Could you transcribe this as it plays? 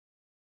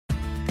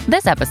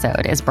This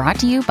episode is brought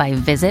to you by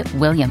Visit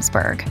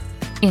Williamsburg.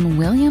 In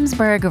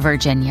Williamsburg,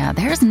 Virginia,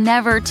 there's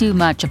never too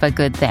much of a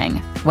good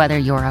thing. Whether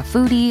you're a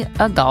foodie,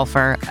 a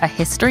golfer, a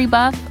history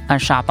buff, a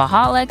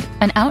shopaholic,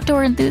 an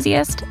outdoor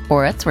enthusiast,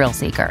 or a thrill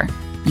seeker,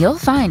 you'll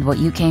find what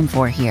you came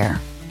for here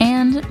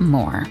and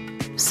more.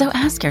 So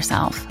ask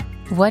yourself,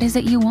 what is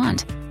it you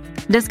want?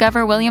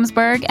 Discover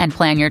Williamsburg and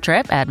plan your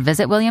trip at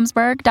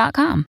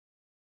visitwilliamsburg.com.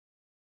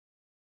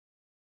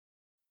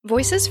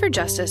 Voices for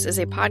Justice is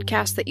a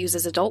podcast that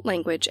uses adult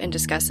language and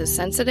discusses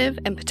sensitive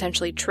and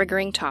potentially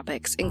triggering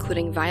topics,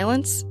 including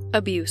violence,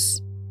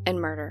 abuse, and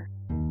murder.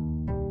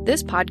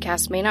 This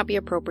podcast may not be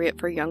appropriate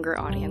for younger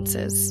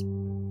audiences.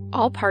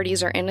 All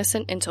parties are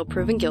innocent until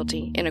proven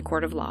guilty in a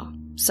court of law.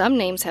 Some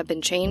names have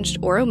been changed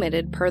or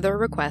omitted per their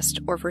request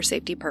or for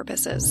safety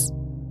purposes.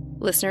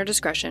 Listener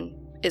discretion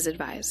is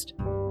advised.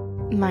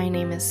 My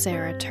name is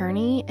Sarah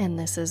Turney, and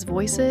this is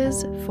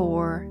Voices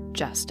for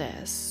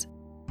Justice.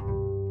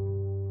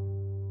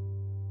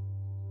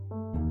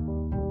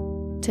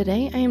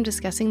 Today I am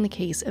discussing the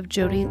case of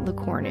Jody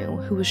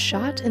LeCornu, who was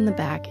shot in the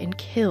back and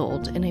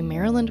killed in a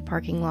Maryland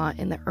parking lot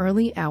in the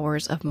early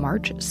hours of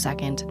March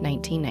 2nd,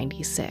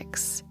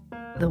 1996.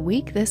 The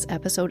week this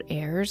episode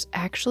airs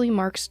actually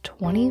marks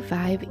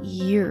 25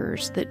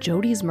 years that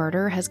Jody's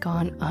murder has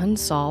gone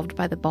unsolved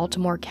by the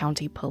Baltimore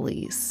County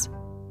Police.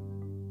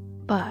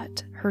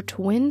 But her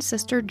twin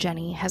sister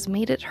Jenny has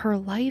made it her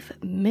life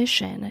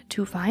mission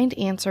to find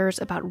answers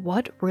about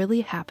what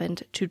really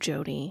happened to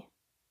Jody.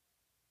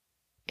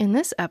 In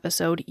this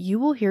episode, you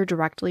will hear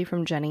directly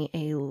from Jenny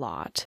a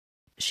lot.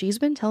 She's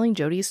been telling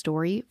Jody's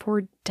story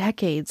for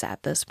decades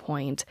at this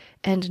point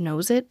and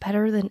knows it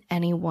better than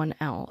anyone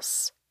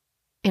else.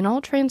 In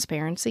all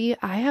transparency,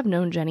 I have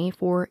known Jenny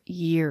for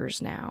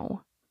years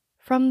now.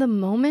 From the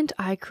moment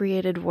I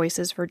created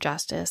Voices for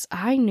Justice,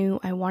 I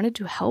knew I wanted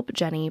to help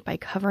Jenny by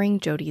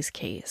covering Jody's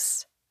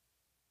case.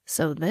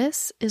 So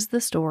this is the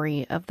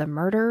story of the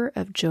murder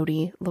of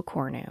Jody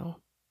LeCornu.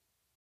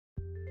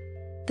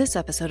 This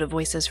episode of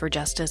Voices for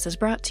Justice is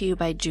brought to you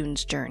by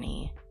June's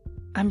Journey.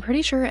 I'm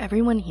pretty sure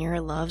everyone here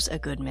loves a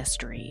good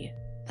mystery,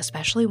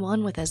 especially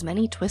one with as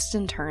many twists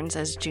and turns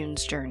as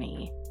June's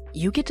Journey.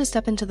 You get to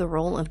step into the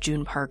role of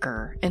June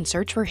Parker and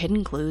search for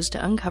hidden clues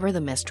to uncover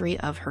the mystery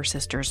of her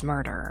sister's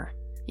murder.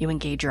 You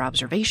engage your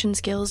observation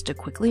skills to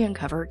quickly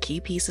uncover key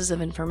pieces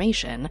of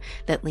information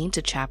that lead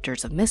to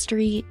chapters of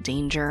mystery,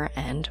 danger,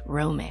 and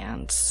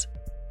romance.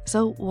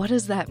 So what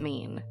does that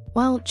mean?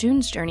 Well,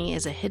 June's Journey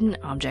is a hidden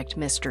object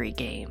mystery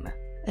game.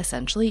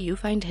 Essentially, you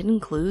find hidden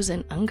clues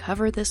and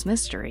uncover this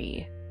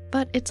mystery.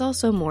 But it's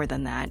also more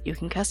than that. You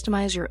can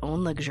customize your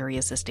own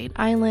luxurious estate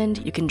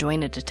island, you can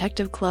join a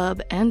detective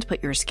club, and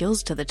put your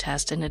skills to the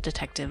test in a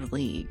detective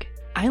league.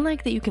 I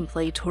like that you can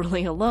play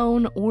totally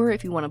alone, or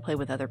if you want to play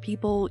with other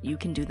people, you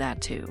can do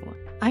that too.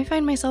 I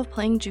find myself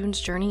playing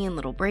June's Journey in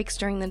little breaks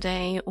during the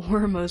day,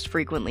 or most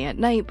frequently at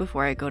night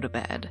before I go to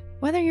bed.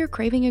 Whether you're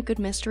craving a good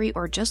mystery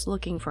or just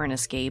looking for an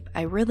escape,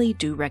 I really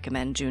do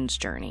recommend June's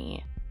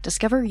Journey.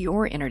 Discover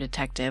your inner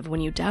detective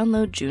when you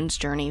download June's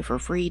Journey for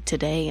free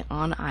today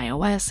on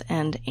iOS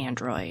and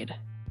Android.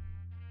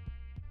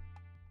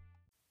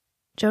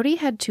 Jody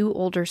had two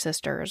older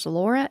sisters,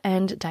 Laura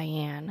and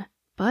Diane,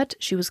 but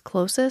she was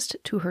closest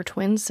to her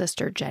twin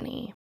sister,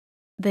 Jenny.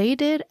 They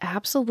did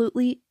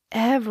absolutely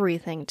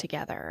everything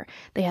together.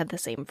 They had the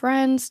same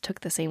friends,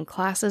 took the same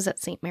classes at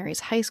St.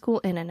 Mary's High School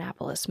in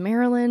Annapolis,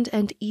 Maryland,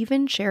 and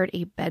even shared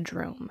a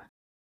bedroom.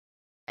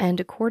 And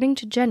according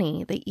to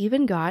Jenny, they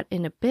even got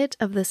in a bit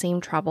of the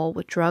same trouble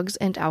with drugs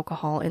and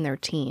alcohol in their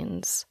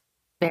teens.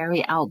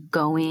 Very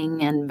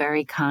outgoing and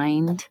very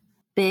kind.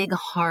 Big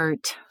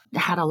heart,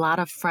 had a lot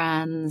of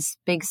friends,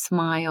 big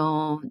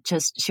smile.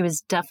 She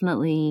was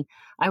definitely,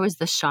 I was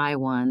the shy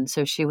one,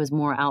 so she was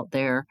more out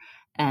there.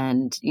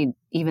 And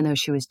even though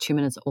she was 2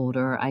 minutes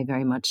older, I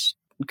very much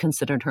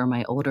considered her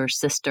my older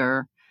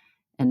sister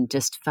and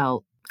just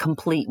felt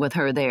complete with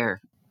her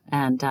there.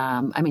 And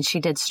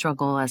she did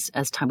struggle as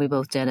time, we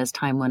both did as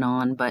time went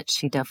on, but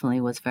she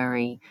definitely was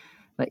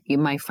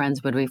my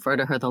friends would refer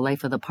to her the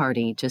life of the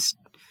party. Just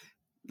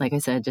like I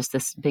said, just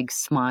this big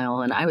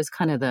smile. And I was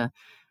kind of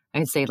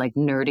I'd say like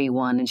nerdy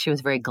one, and she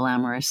was very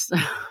glamorous,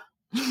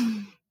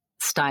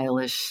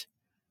 stylish.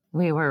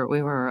 We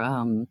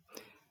were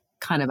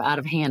kind of out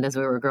of hand as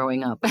we were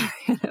growing up.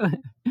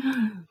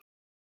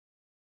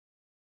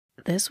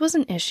 This was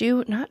an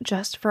issue not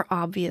just for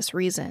obvious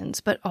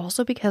reasons, but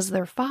also because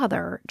their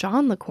father,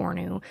 John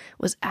LeCornu,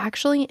 was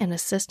actually an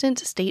assistant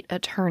state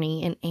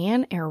attorney in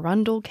Anne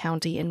Arundel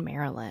County in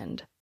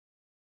Maryland.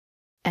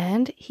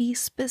 And he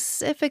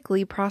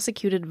specifically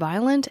prosecuted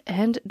violent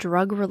and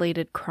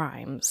drug-related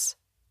crimes.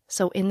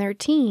 So in their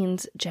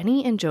teens,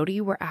 Jenny and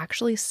Jody were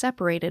actually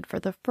separated for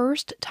the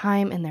first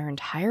time in their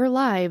entire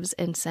lives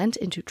and sent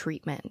into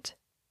treatment.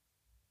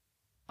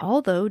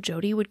 Although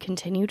Jody would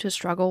continue to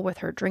struggle with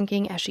her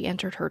drinking as she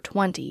entered her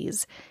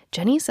 20s,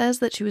 Jenny says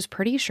that she was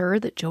pretty sure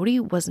that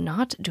Jody was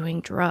not doing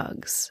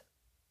drugs.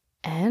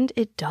 And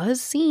it does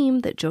seem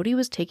that Jody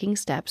was taking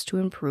steps to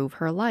improve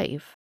her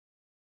life.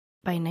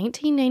 By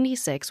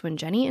 1996, when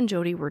Jenny and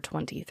Jody were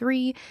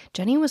 23,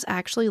 Jenny was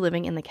actually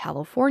living in the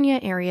California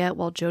area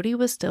while Jody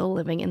was still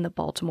living in the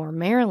Baltimore,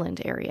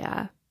 Maryland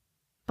area.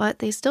 But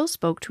they still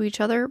spoke to each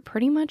other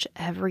pretty much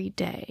every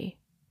day.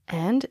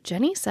 And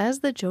Jenny says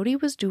that Jody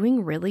was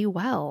doing really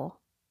well.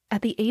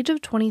 At the age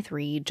of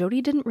 23,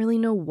 Jody didn't really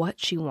know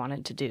what she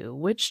wanted to do,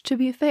 which, to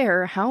be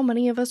fair, how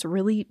many of us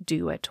really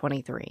do at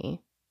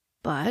 23?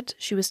 But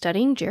she was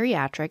studying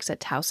geriatrics at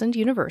Towson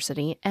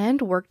University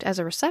and worked as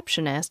a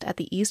receptionist at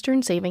the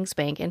Eastern Savings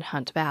Bank in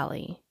Hunt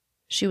Valley.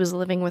 She was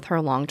living with her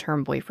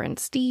long-term boyfriend,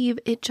 Steve.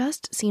 It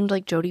just seemed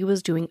like Jody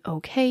was doing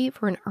okay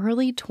for an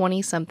early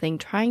 20-something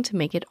trying to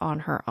make it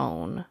on her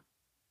own.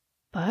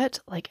 But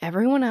like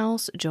everyone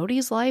else,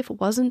 Jody's life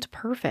wasn't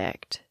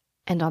perfect.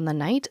 And on the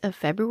night of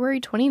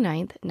February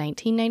 29th,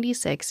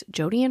 1996,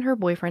 Jody and her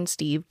boyfriend,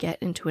 Steve, get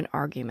into an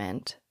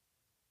argument.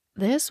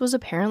 This was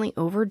apparently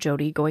over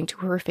Jody going to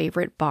her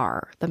favorite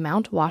bar, the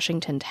Mount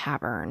Washington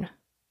Tavern.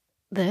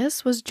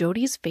 This was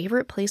Jody's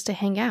favorite place to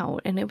hang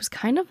out, and it was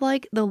kind of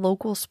like the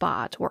local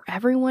spot where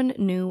everyone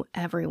knew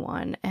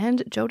everyone,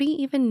 and Jody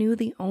even knew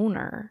the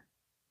owner.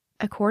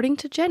 According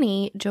to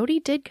Jenny, Jody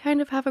did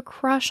kind of have a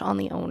crush on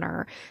the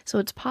owner, so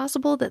it's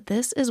possible that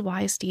this is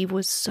why Steve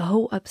was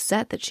so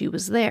upset that she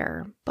was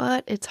there,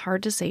 but it's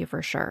hard to say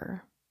for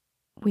sure.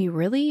 We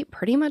really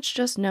pretty much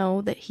just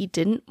know that he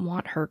didn't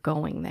want her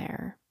going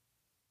there.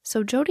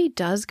 So Jody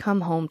does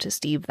come home to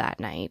Steve that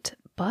night,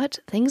 but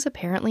things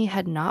apparently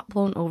had not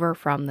blown over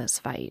from this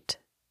fight.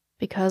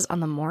 Because on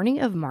the morning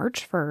of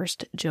March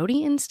 1st,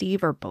 Jody and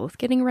Steve are both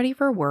getting ready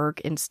for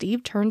work, and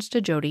Steve turns to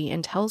Jody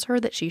and tells her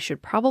that she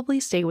should probably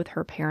stay with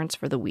her parents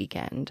for the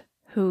weekend,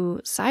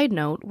 who, side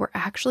note, were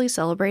actually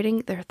celebrating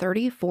their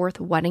 34th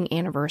wedding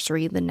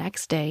anniversary the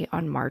next day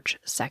on March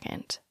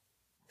 2nd.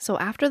 So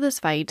after this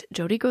fight,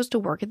 Jody goes to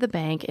work at the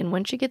bank, and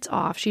when she gets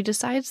off, she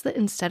decides that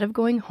instead of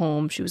going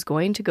home, she was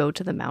going to go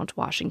to the Mount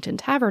Washington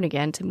Tavern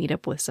again to meet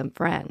up with some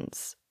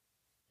friends.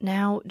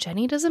 Now,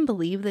 Jenny doesn't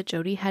believe that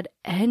Jody had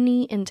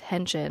any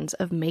intentions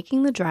of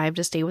making the drive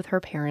to stay with her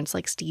parents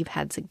like Steve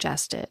had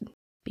suggested.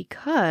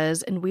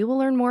 Because, and we will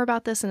learn more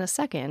about this in a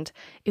second,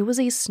 it was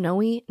a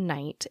snowy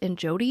night, and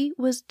Jody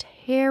was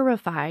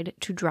terrified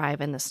to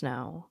drive in the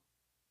snow.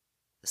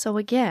 So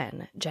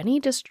again, Jenny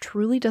just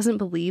truly doesn't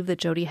believe that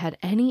Jody had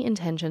any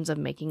intentions of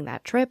making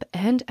that trip,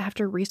 and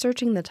after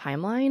researching the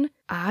timeline,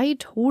 I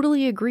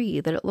totally agree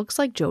that it looks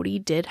like Jody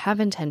did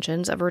have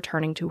intentions of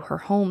returning to her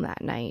home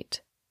that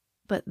night.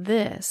 But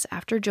this,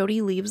 after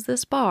Jody leaves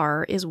this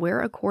bar, is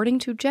where, according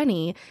to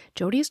Jenny,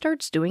 Jody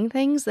starts doing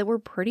things that were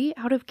pretty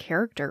out of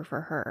character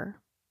for her.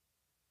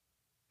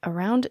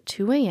 Around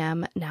 2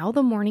 a.m., now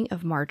the morning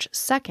of March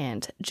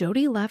 2nd,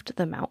 Jody left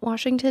the Mount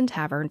Washington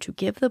Tavern to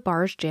give the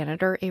bar's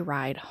janitor a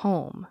ride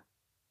home.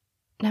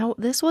 Now,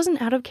 this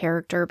wasn't out of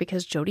character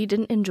because Jody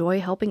didn't enjoy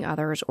helping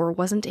others or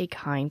wasn't a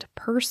kind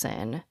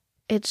person.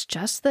 It's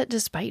just that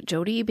despite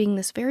Jody being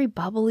this very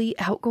bubbly,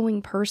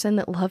 outgoing person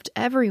that loved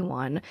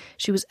everyone,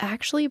 she was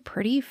actually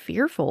pretty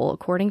fearful,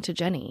 according to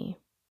Jenny.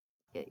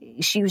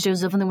 She was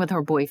living with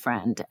her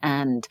boyfriend,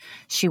 and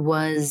she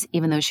was,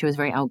 even though she was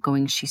very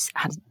outgoing, she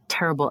had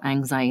terrible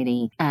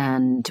anxiety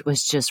and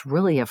was just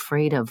really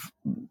afraid of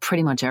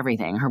pretty much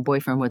everything. Her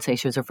boyfriend would say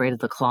she was afraid of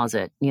the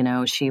closet. You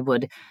know, she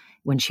would,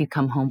 when she'd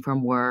come home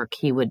from work,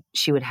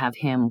 she would have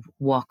him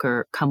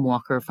come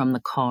walk her from the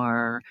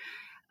car.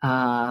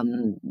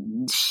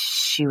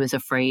 She was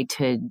afraid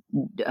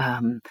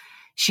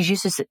she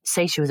used to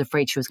say she was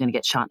afraid she was going to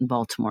get shot in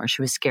Baltimore.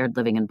 She was scared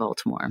living in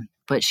Baltimore,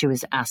 but she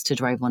was asked to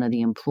drive one of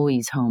the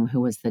employees home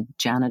who was the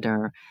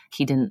janitor.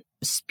 He didn't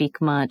speak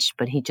much,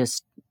 but he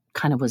just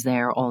kind of was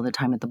there all the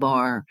time at the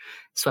bar,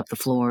 swept the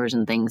floors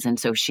and things. And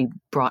so she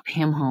brought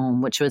him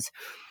home, which was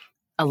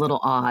a little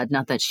odd.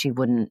 Not that she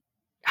wouldn't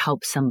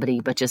help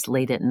somebody, but just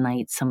late at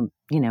night,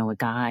 a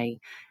guy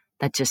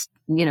that just,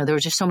 there were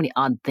just so many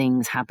odd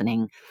things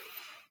happening.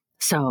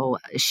 So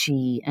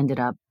she ended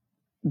up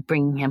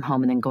bringing him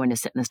home and then going to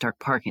sit in this dark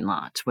parking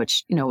lot,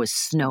 which, was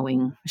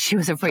snowing. She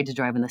was afraid to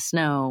drive in the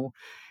snow,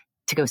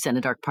 to go sit in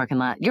a dark parking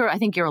lot. I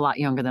think you're a lot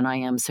younger than I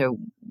am. So,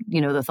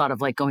 the thought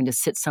of like going to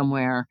sit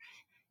somewhere,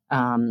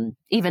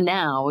 even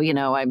now,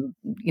 I'm,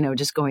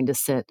 just going to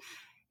sit,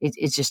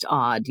 it's just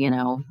odd,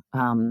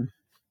 and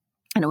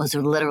it was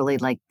literally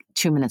like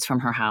 2 minutes from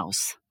her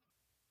house.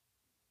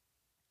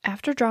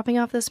 After dropping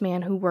off this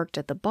man who worked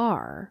at the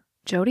bar,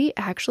 Jody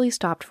actually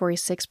stopped for a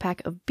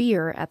 6-pack of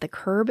beer at the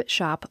Curb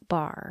Shop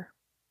bar.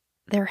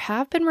 There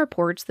have been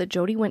reports that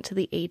Jody went to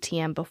the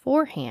ATM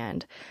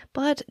beforehand,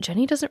 but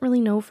Jenny doesn't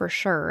really know for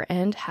sure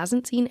and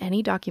hasn't seen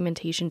any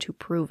documentation to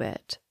prove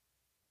it.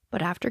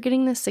 But after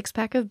getting this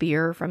 6-pack of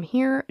beer, from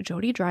here,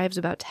 Jody drives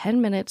about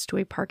 10 minutes to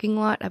a parking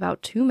lot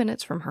about 2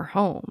 minutes from her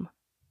home.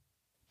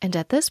 And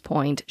at this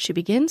point, she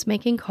begins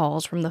making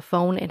calls from the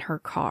phone in her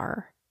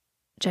car.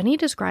 Jenny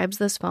describes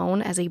this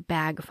phone as a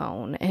bag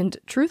phone, and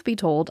truth be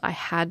told, I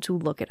had to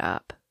look it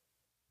up.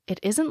 It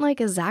isn't like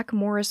a Zach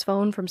Morris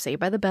phone from Saved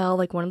by the Bell,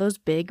 like one of those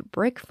big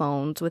brick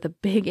phones with a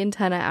big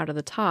antenna out of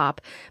the top,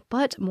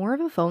 but more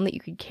of a phone that you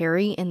could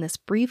carry in this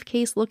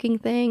briefcase-looking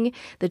thing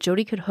that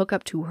Jody could hook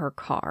up to her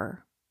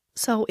car.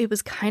 So it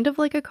was kind of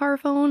like a car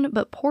phone,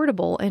 but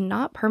portable and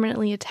not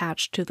permanently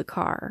attached to the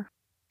car.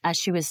 As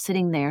she was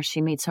sitting there,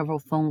 she made several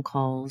phone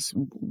calls,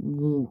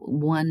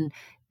 one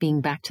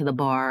being back to the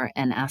bar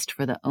and asked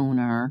for the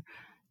owner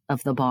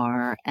of the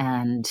bar,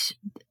 and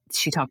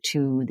she talked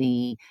to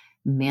the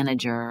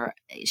manager.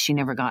 She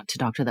never got to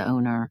talk to the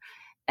owner.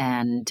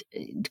 And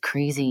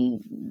crazy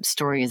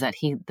story is that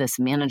this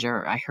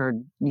manager, I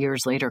heard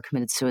years later,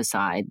 committed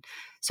suicide.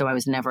 So I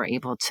was never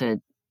able to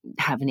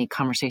have any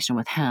conversation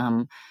with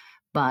him.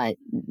 But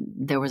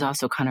there was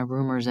also kind of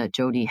rumors that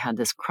Jody had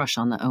this crush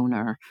on the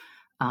owner.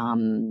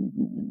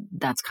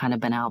 That's kind of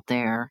been out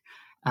there.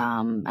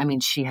 I mean,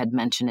 she had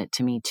mentioned it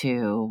to me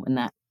too, and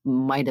that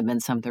might have been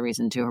some of the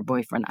reason to her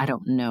boyfriend. I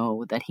don't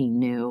know that he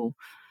knew.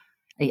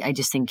 I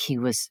just think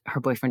her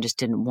boyfriend just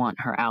didn't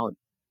want her out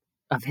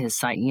of his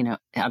sight,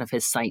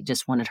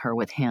 just wanted her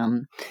with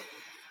him.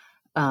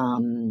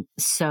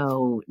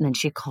 So then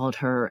she called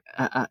her,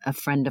 a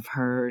friend of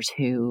hers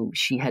who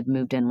she had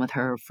moved in with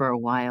her for a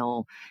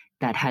while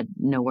that had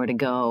nowhere to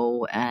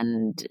go.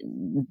 And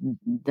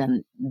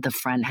then the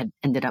friend had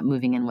ended up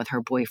moving in with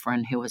her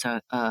boyfriend, who was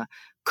a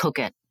cook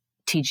at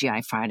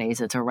TGI Fridays.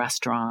 It's a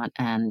restaurant,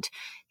 and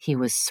he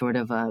was sort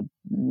of a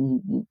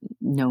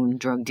known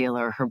drug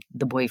dealer,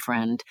 the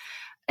boyfriend.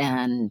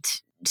 And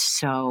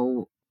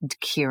so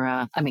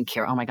Kira,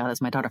 oh my God,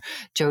 that's my daughter,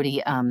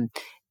 Jody.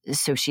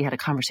 So she had a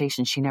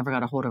conversation. She never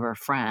got a hold of her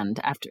friend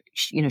after,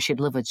 she'd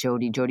lived with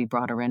Jody. Jody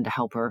brought her in to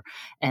help her,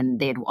 and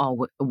they had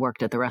all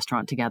worked at the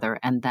restaurant together.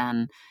 And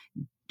then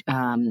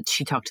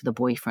she talked to the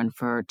boyfriend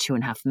for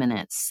 2.5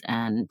 minutes.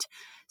 And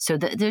so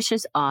there's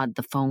just odd,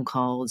 the phone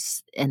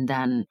calls, and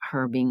then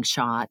her being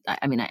shot.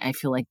 I mean, I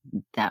feel like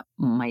that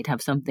might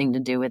have something to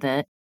do with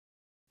it.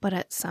 But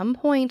at some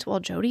point while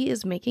Jody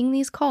is making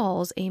these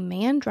calls, a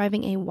man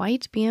driving a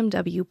white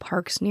BMW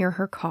parks near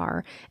her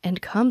car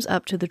and comes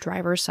up to the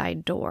driver's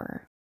side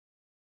door.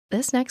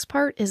 This next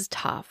part is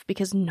tough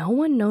because no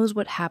one knows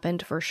what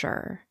happened for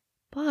sure.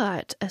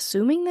 But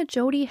assuming that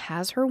Jody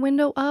has her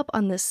window up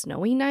on this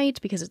snowy night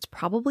because it's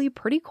probably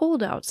pretty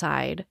cold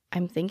outside,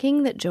 I'm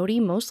thinking that Jody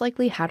most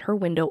likely had her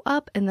window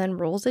up and then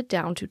rolls it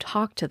down to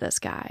talk to this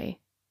guy.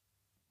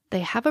 They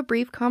have a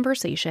brief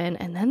conversation,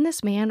 and then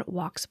this man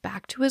walks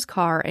back to his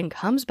car and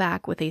comes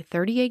back with a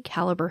 .38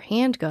 caliber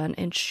handgun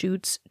and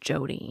shoots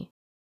Jody.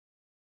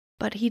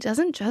 But he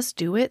doesn't just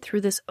do it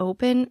through this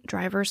open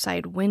driver's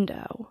side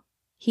window.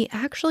 He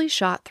actually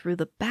shot through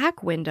the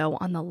back window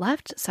on the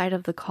left side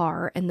of the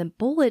car, and the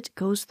bullet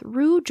goes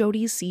through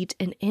Jody's seat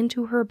and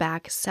into her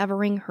back,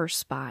 severing her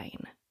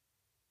spine.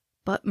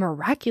 But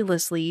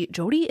miraculously,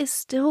 Jody is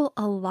still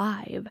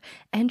alive,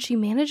 and she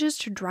manages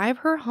to drive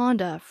her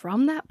Honda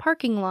from that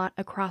parking lot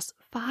across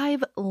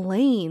 5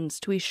 lanes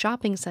to a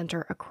shopping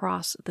center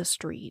across the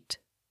street.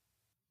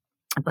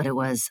 But it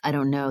was, I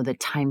don't know, the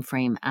time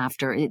frame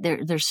after.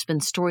 There's been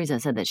stories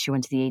that said that she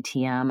went to the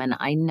ATM, and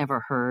I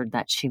never heard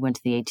that she went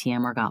to the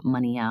ATM or got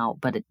money out.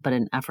 But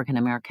an African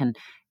American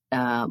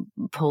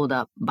pulled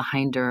up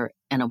behind her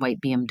in a white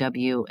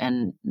BMW,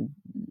 and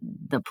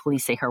the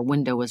police say her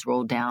window was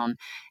rolled down,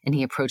 and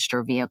he approached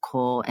her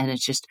vehicle. And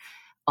it's just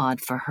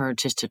odd for her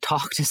just to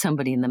talk to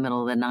somebody in the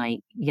middle of the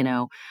night,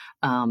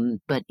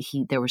 But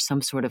there was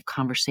some sort of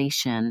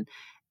conversation.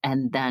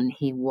 And then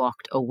he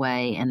walked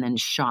away and then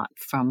shot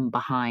from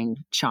behind,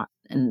 shot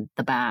in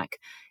the back,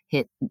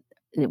 it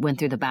went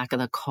through the back of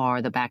the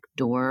car, the back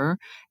door,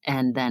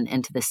 and then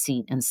into the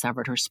seat and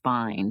severed her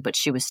spine. But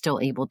she was still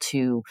able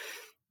to,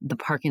 the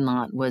parking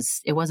lot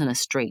it wasn't a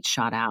straight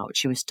shot out.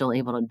 She was still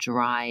able to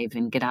drive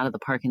and get out of the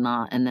parking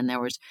lot. And then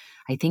there was,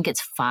 I think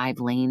it's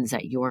 5 lanes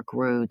at York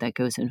Road that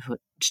goes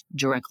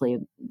directly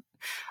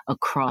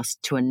across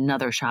to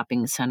another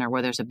shopping center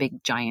where there's a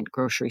big giant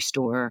grocery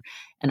store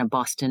and a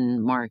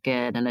Boston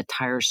market and a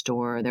tire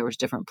store. There was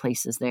different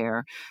places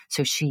there.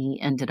 So she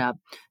ended up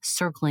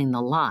circling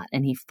the lot,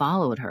 and he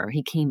followed her.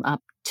 He came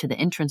up to the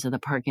entrance of the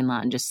parking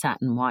lot and just sat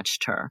and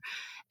watched her.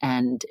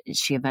 And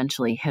she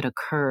eventually hit a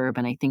curb,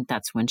 and I think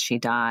that's when she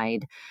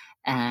died.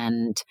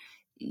 And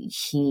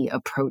he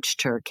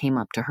approached her, came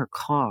up to her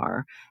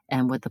car,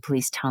 and what the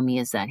police tell me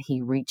is that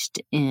he reached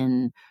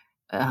in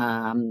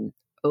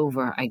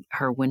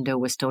her window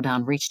was still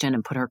down, reached in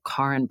and put her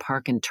car in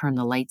park and turned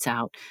the lights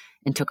out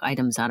and took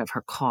items out of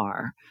her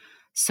car.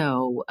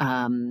 So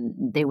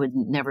they would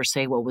never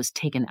say what was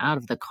taken out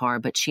of the car,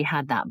 but she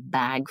had that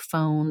bag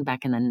phone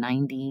back in the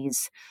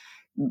 90s,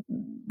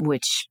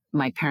 which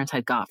my parents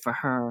had got for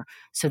her.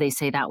 So they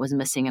say that was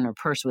missing and her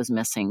purse was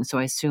missing. So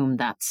I assume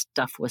that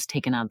stuff was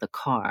taken out of the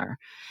car.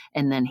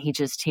 And then he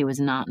was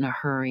not in a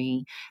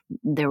hurry.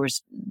 There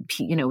was,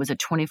 it was a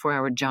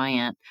 24-hour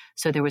Giant.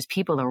 So there was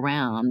people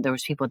around. There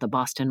was people at the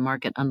Boston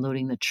market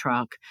unloading the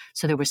truck.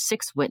 So there were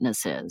 6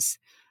 witnesses.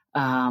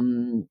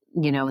 And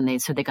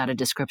they got a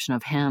description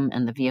of him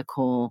and the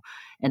vehicle,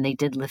 and they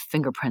did lift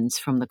fingerprints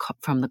from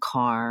the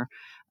car.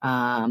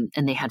 And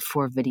they had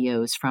 4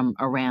 videos from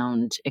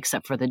around,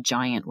 except for the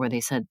Giant, where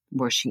they said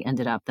where she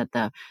ended up, that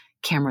the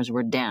cameras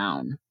were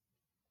down.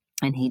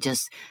 And he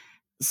just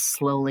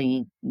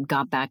slowly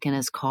got back in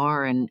his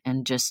car and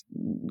just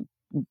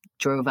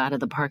drove out of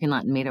the parking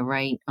lot and made a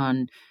right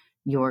on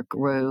York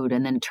Road,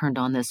 and then turned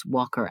on this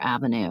Walker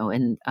Avenue.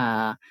 And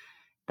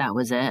that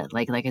was it.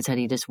 Like I said,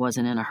 he just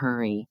wasn't in a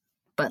hurry.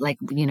 But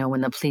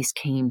when the police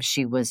came,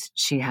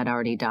 she had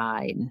already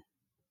died.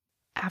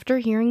 After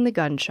hearing the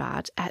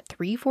gunshot at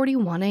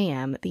 3:41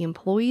 a.m., the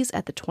employees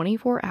at the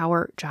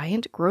 24-hour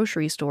Giant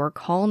grocery store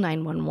call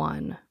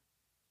 911.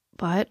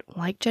 But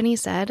like Jenny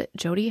said,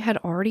 Jody had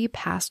already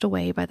passed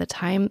away by the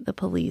time the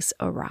police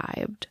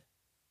arrived.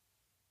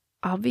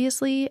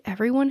 Obviously,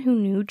 everyone who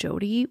knew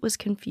Jody was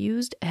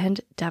confused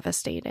and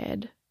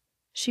devastated.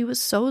 She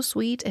was so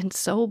sweet and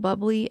so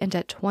bubbly, and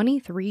at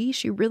 23,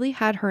 she really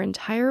had her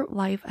entire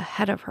life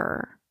ahead of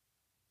her.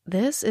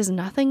 This is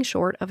nothing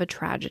short of a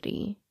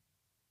tragedy.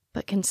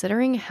 But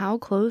considering how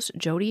close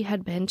Jody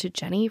had been to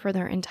Jenny for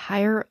their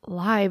entire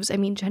lives,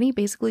 Jenny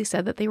basically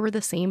said that they were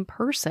the same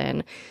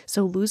person,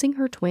 so losing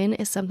her twin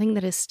is something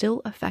that is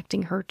still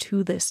affecting her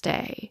to this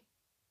day.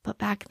 But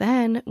back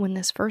then, when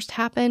this first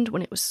happened,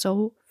 when it was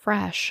so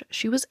fresh,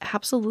 she was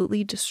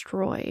absolutely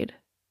destroyed.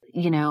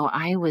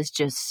 I was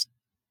just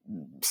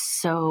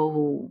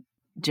so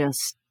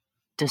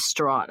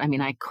distraught.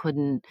 I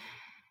couldn't.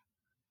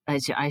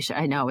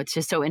 I know it's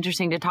just so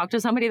interesting to talk to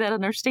somebody that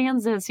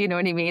understands this, you know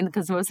what I mean?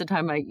 Because most of the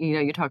time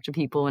you talk to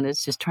people and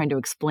it's just trying to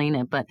explain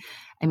it. But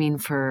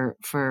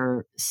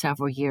for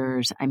several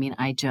years,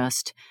 I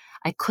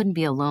couldn't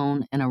be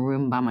alone in a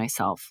room by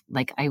myself.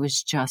 Like I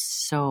was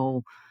just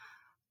so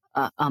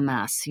a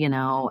mess,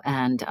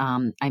 and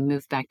I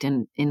moved back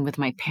in with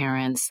my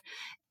parents.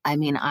 I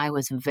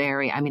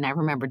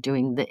remember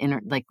doing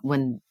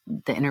when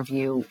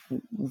the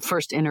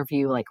first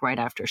interview, like right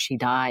after she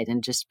died,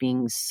 and just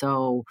being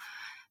so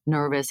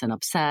nervous and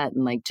upset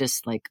and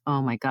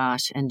oh my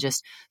gosh. And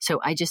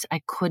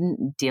I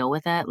couldn't deal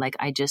with it. Like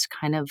I just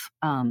kind of,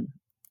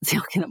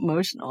 still get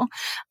emotional.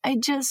 I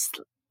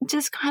just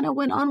kind of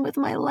went on with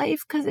my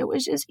life because it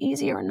was just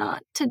easier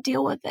not to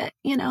deal with it,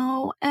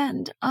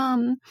 and,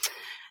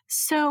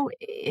 so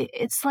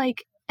it's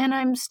like, and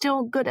I'm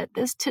still good at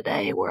this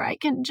today where I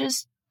can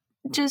just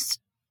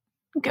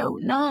go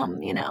numb,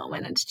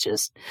 and it's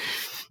just,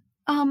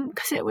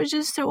 cause it was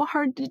just so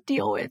hard to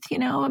deal with,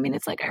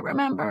 it's like, I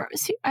remember,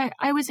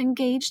 I was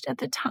engaged at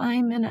the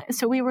time, and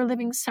so we were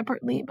living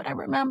separately, but I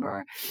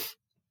remember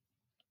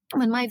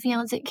when my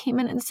fiance came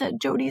in and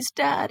said, Jody's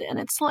dead. And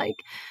it's like,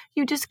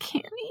 you just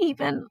can't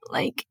even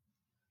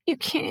you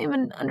can't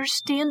even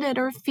understand it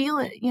or feel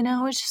it,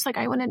 it's just like,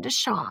 I went into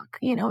shock,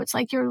 it's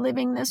like you're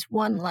living this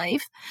one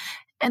life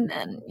and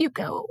then you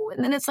go,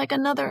 and then it's like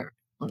another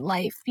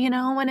life,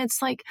 and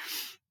it's like,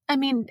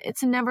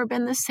 it's never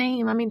been the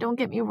same. Don't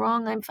get me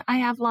wrong. I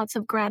have lots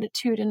of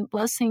gratitude and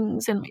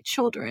blessings in my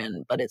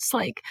children, but it's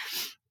like,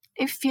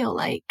 I feel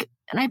like,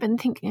 and I've been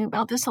thinking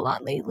about this a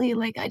lot lately,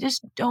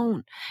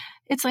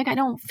 it's like I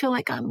don't feel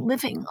like I'm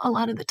living a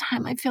lot of the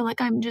time. I feel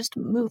like I'm just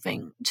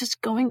moving,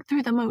 just going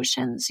through the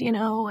motions, and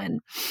I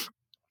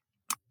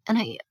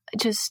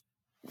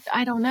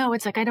don't know.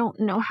 It's like I don't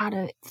know how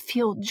to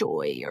feel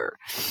joy or,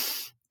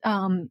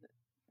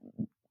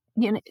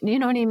 you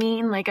know what I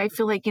mean? Like I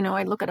feel like,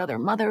 I look at other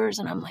mothers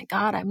and I'm like,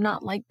 God, I'm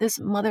not like this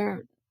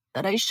mother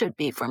that I should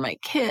be for my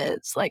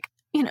kids. Like,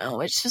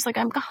 it's just like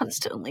I'm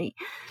constantly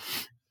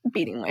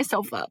beating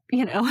myself up,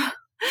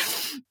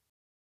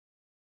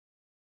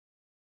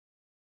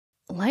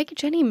 Like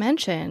Jenny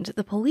mentioned,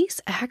 the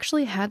police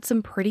actually had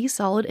some pretty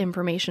solid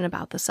information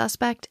about the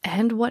suspect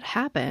and what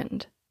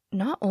happened.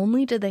 Not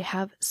only did they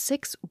have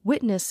 6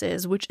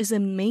 witnesses, which is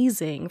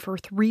amazing for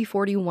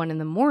 3:41 in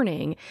the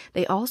morning,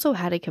 they also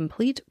had a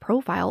complete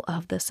profile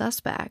of the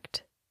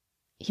suspect.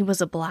 He was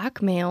a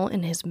black male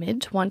in his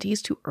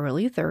mid-20s to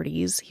early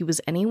 30s. He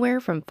was anywhere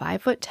from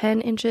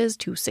 5'10"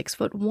 to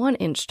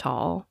 6'1"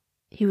 tall.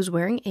 He was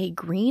wearing a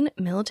green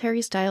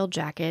military-style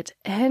jacket,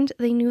 and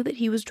they knew that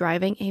he was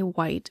driving a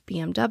white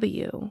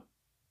BMW.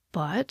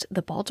 But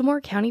the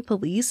Baltimore County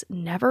Police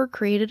never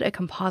created a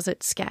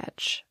composite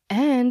sketch,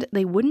 and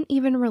they wouldn't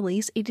even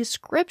release a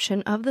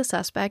description of the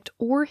suspect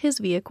or his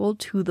vehicle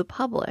to the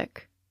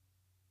public.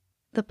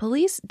 The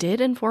police did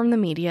inform the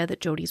media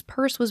that Jody's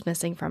purse was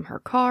missing from her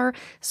car,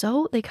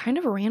 so they kind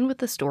of ran with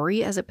the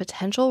story as a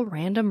potential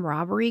random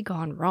robbery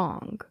gone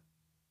wrong.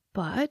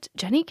 But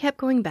Jenny kept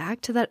going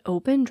back to that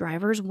open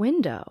driver's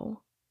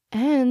window,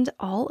 and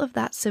all of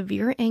that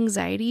severe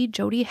anxiety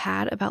Jody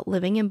had about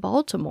living in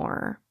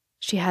Baltimore.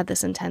 She had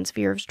this intense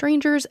fear of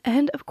strangers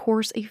and, of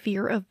course, a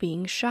fear of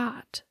being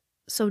shot.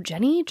 So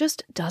Jenny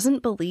just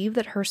doesn't believe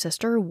that her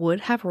sister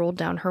would have rolled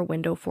down her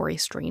window for a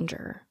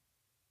stranger.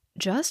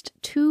 Just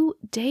 2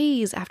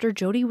 days after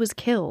Jody was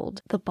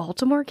killed, the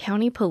Baltimore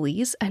County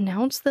Police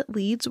announced that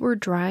leads were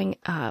drying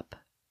up.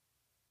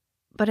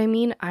 But I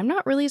mean, I'm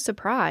not really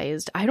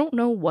surprised. I don't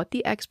know what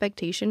the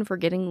expectation for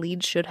getting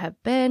leads should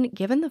have been,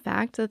 given the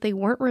fact that they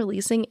weren't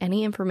releasing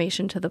any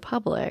information to the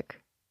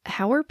public.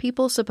 How are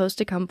people supposed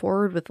to come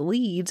forward with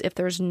leads if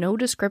there's no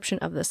description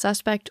of the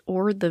suspect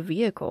or the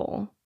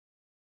vehicle?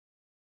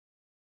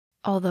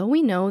 Although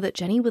we know that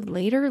Jenny would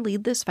later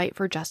lead this fight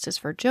for justice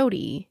for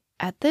Jody,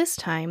 at this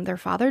time, their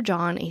father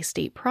John, a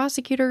state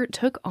prosecutor,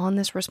 took on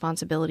this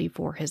responsibility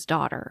for his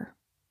daughter.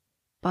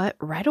 But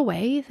right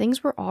away,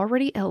 things were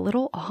already a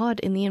little odd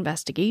in the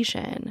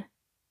investigation.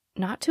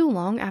 Not too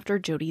long after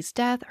Jody's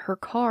death, her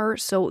car,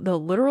 so the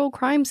literal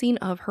crime scene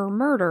of her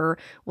murder,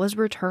 was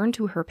returned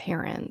to her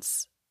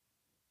parents.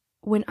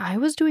 When I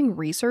was doing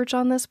research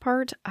on this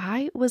part,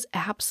 I was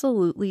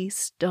absolutely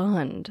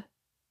stunned.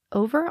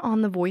 Over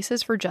on the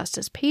Voices for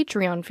Justice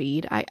Patreon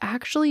feed, I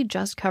actually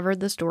just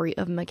covered the story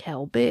of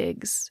Mikkel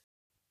Biggs.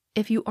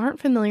 If you aren't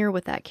familiar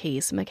with that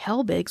case,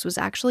 Mikkel Biggs was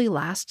actually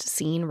last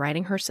seen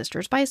riding her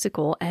sister's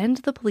bicycle, and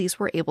the police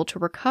were able to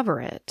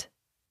recover it.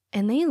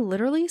 And they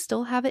literally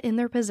still have it in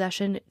their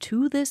possession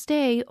to this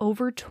day,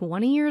 over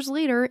 20 years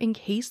later, in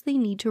case they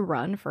need to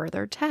run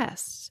further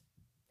tests.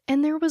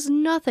 And there was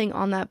nothing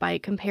on that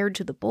bike compared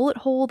to the bullet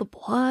hole, the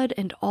blood,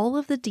 and all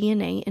of the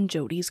DNA in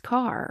Jody's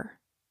car.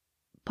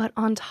 But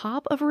on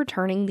top of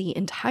returning the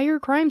entire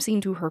crime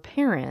scene to her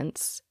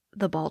parents,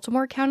 the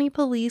Baltimore County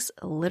Police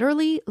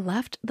literally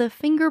left the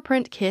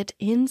fingerprint kit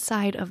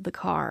inside of the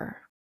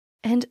car.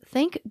 And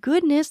thank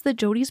goodness that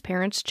Jody's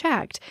parents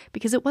checked,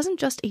 because it wasn't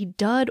just a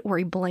dud or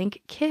a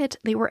blank kit,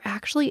 they were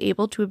actually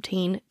able to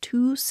obtain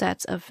 2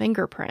 sets of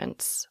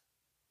fingerprints.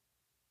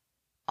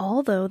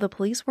 Although the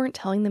police weren't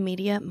telling the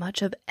media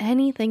much of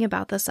anything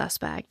about the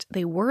suspect,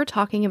 they were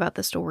talking about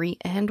the story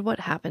and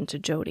what happened to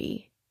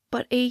Jody.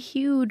 But a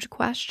huge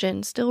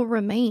question still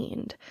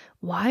remained.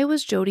 Why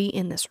was Jody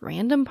in this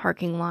random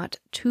parking lot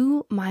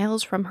 2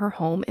 miles from her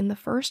home in the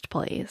first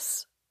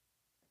place?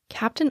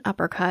 Captain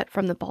Uppercut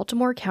from the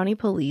Baltimore County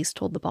Police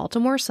told the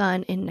Baltimore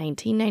Sun in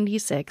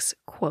 1996,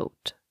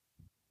 quote,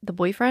 "The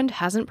boyfriend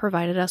hasn't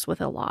provided us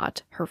with a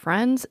lot. Her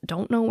friends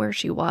don't know where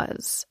she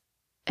was."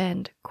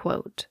 End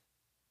quote.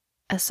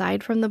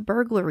 Aside from the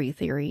burglary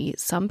theory,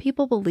 some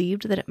people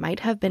believed that it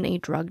might have been a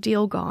drug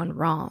deal gone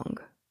wrong.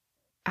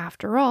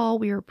 After all,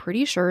 we are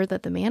pretty sure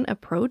that the man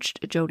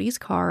approached Jody's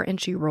car and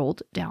she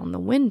rolled down the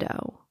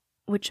window,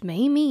 which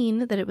may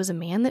mean that it was a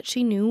man that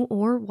she knew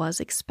or was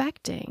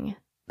expecting.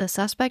 The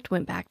suspect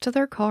went back to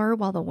their car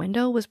while the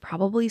window was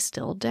probably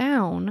still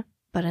down,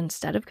 but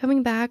instead of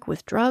coming back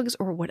with drugs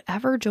or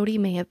whatever Jody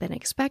may have been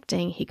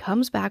expecting, he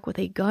comes back with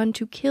a gun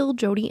to kill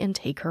Jody and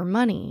take her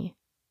money.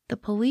 The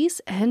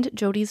police and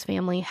Jody's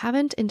family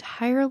haven't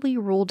entirely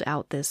ruled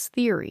out this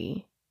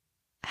theory.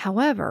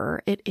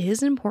 However, it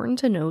is important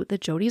to note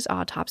that Jody's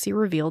autopsy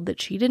revealed that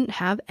she didn't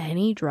have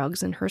any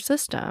drugs in her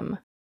system.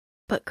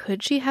 But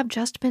could she have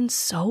just been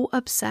so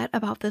upset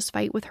about this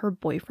fight with her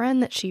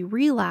boyfriend that she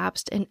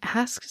relapsed and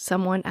asked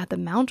someone at the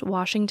Mount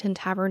Washington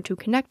Tavern to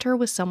connect her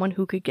with someone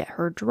who could get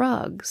her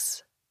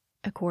drugs?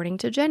 According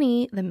to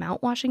Jenny, the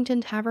Mount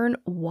Washington Tavern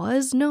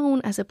was known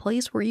as a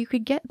place where you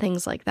could get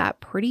things like that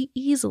pretty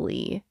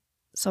easily.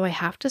 So I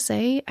have to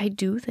say, I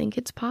do think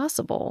it's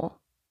possible.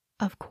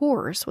 Of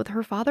course, with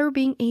her father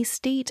being a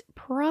state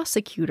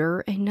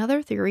prosecutor,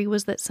 another theory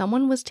was that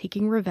someone was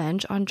taking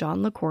revenge on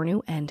John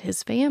LeCornu and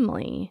his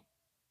family.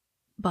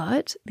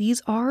 But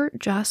these are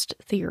just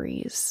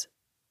theories.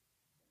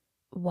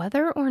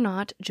 Whether or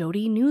not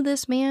Jody knew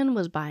this man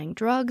was buying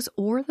drugs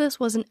or this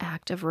was an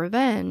act of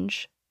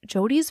revenge,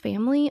 Jody's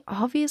family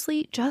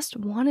obviously just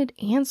wanted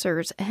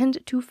answers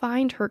and to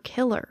find her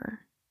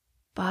killer.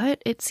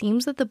 But it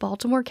seems that the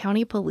Baltimore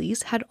County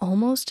Police had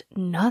almost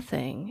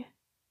nothing.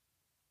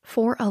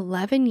 For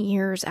 11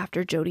 years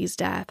after Jody's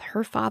death,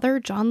 her father,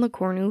 John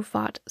LeCornu,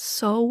 fought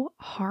so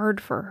hard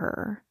for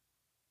her.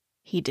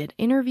 He did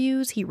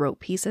interviews, he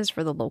wrote pieces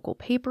for the local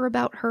paper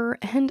about her,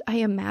 and I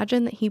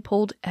imagine that he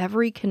pulled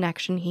every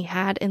connection he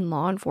had in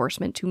law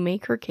enforcement to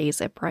make her case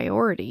a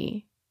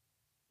priority.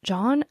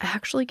 John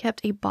actually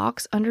kept a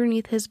box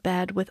underneath his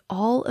bed with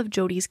all of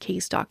Jody's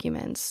case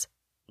documents.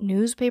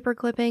 Newspaper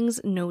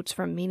clippings, notes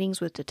from meetings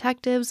with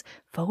detectives,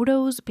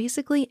 photos,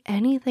 basically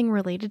anything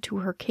related to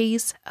her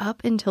case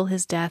up until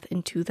his death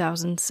in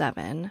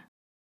 2007.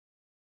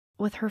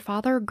 With her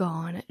father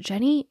gone,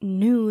 Jenny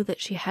knew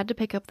that she had to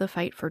pick up the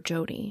fight for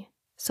Jody.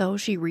 So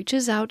she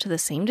reaches out to the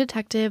same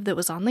detective that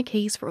was on the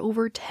case for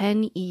over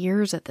 10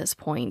 years at this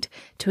point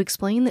to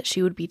explain that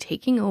she would be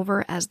taking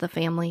over as the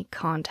family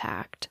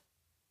contact.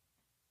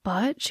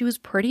 But she was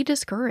pretty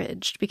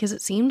discouraged because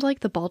it seemed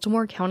like the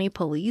Baltimore County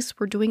Police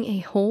were doing a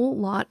whole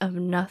lot of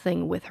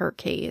nothing with her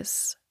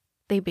case.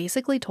 They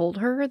basically told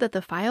her that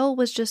the file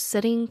was just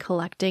sitting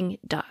collecting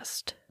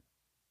dust.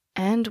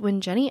 And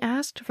when Jenny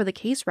asked for the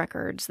case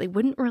records, they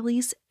wouldn't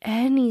release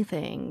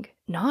anything,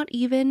 not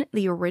even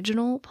the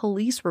original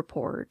police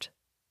report.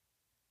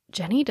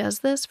 Jenny does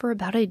this for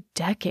about a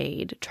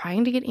decade,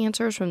 trying to get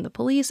answers from the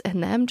police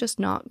and them just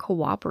not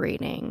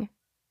cooperating.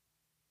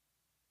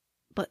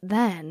 But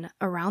then,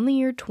 around the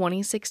year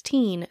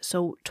 2016,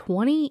 so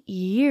 20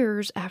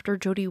 years after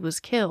Jody was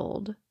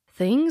killed,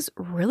 things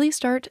really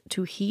start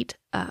to heat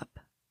up.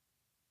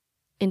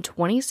 In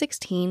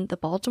 2016, the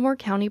Baltimore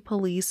County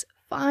Police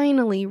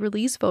finally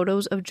release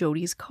photos of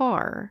Jody's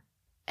car,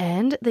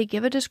 and they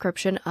give a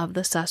description of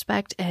the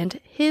suspect and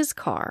his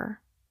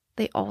car.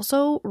 They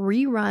also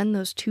rerun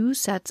those 2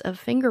 sets of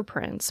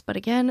fingerprints, but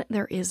again,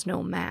 there is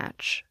no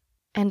match.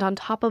 And on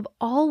top of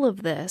all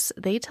of this,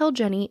 they tell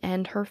Jenny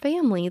and her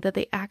family that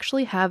they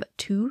actually have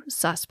 2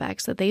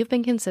 suspects that they've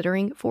been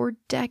considering for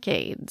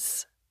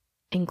decades,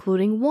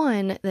 including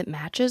one that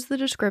matches the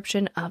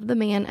description of the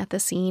man at the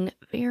scene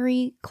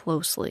very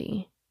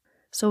closely.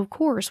 So of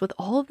course, with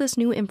all of this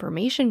new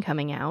information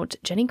coming out,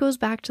 Jenny goes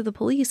back to the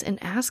police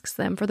and asks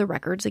them for the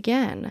records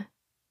again.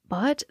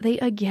 But they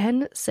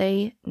again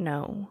say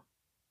no.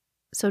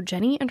 So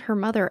Jenny and her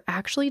mother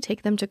actually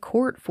take them to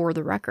court for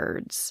the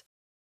records.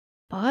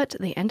 But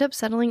they end up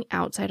settling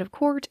outside of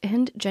court,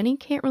 and Jenny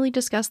can't really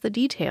discuss the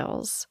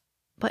details.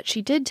 But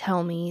she did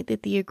tell me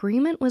that the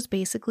agreement was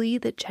basically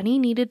that Jenny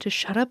needed to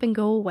shut up and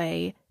go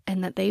away,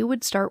 and that they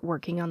would start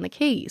working on the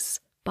case.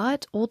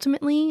 But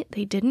ultimately,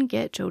 they didn't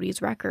get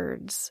Jody's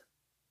records.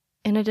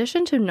 In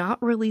addition to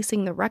not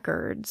releasing the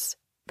records,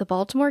 the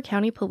Baltimore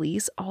County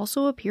Police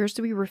also appears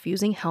to be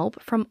refusing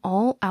help from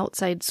all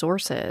outside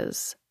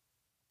sources.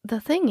 The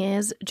thing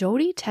is,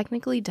 Jody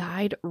technically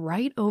died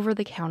right over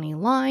the county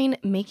line,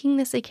 making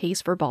this a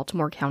case for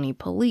Baltimore County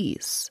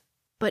Police.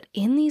 But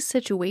in these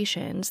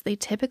situations, they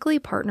typically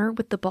partner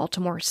with the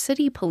Baltimore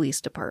City Police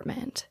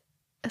Department,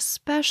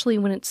 especially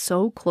when it's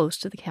so close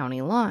to the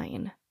county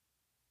line.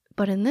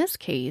 But in this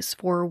case,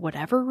 for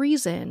whatever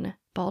reason,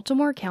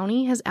 Baltimore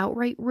County has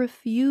outright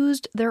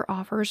refused their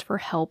offers for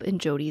help in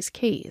Jody's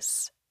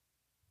case.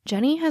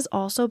 Jenny has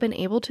also been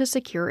able to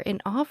secure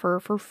an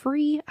offer for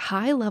free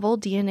high-level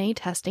DNA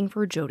testing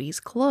for Jody's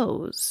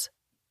clothes.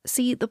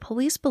 See, the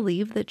police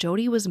believe that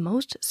Jody was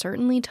most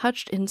certainly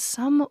touched in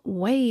some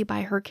way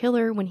by her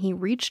killer when he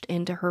reached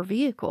into her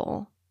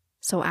vehicle.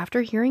 So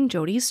after hearing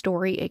Jody's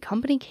story, a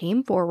company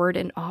came forward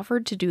and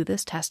offered to do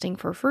this testing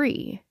for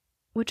free,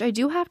 which I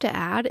do have to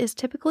add is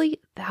typically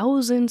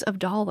thousands of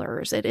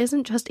dollars. It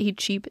isn't just a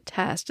cheap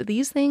test.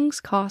 These things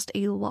cost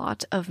a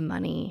lot of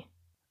money.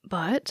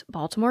 But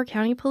Baltimore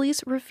County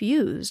Police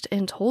refused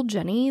and told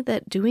Jenny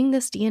that doing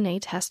this DNA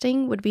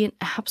testing would be an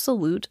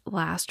absolute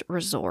last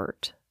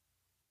resort.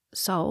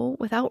 So,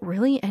 without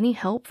really any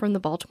help from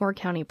the Baltimore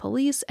County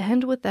Police,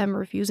 and with them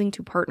refusing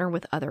to partner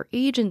with other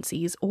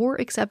agencies or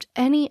accept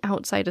any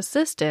outside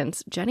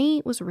assistance,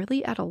 Jenny was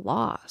really at a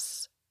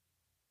loss.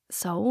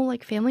 So,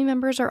 like family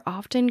members are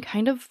often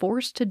kind of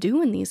forced to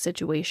do in these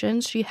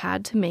situations, she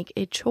had to make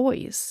a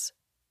choice.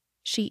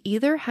 She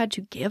either had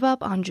to give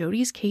up on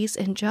Jody's case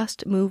and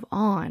just move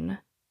on,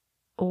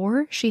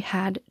 or she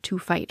had to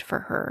fight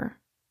for her.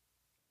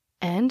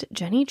 And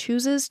Jenny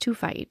chooses to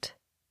fight.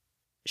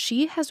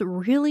 She has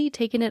really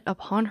taken it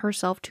upon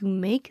herself to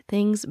make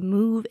things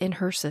move in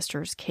her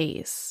sister's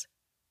case.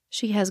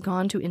 She has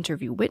gone to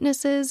interview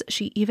witnesses,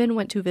 she even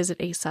went to visit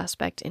a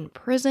suspect in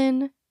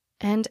prison,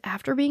 and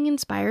after being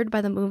inspired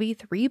by the movie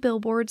 3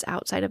 Billboards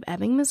Outside of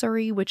Ebbing,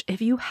 Missouri, which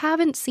if you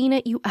haven't seen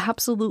it, you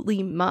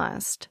absolutely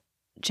must,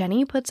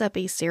 Jenny puts up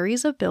a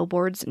series of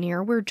billboards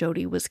near where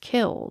Jody was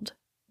killed.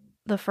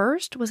 The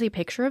first was a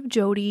picture of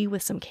Jody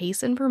with some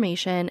case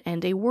information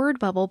and a word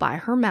bubble by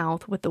her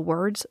mouth with the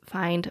words,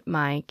 "Find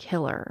my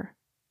killer."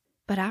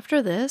 But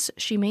after this,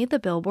 she made the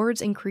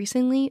billboards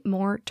increasingly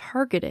more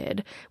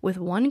targeted, with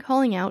one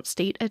calling out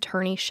State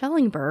Attorney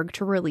Schellenberg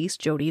to release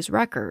Jody's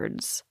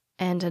records,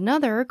 and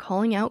another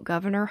calling out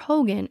Governor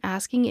Hogan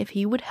asking if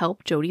he would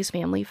help Jody's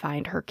family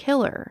find her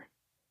killer.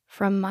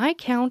 From my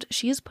count,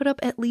 she has put up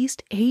at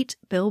least 8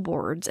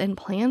 billboards and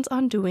plans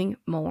on doing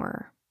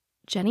more.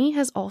 Jenny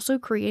has also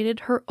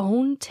created her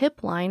own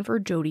tip line for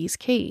Jody's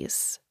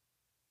case.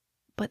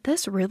 But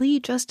this really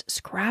just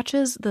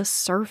scratches the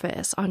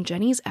surface on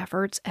Jenny's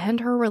efforts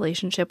and her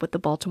relationship with the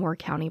Baltimore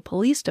County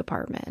Police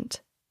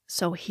Department.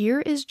 So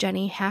here is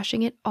Jenny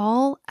hashing it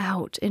all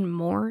out in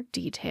more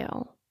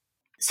detail.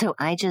 So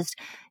I just,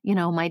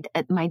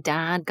 my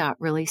dad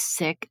got really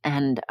sick,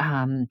 and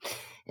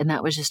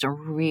that was just a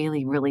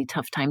really, really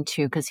tough time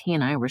too, because he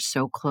and I were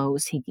so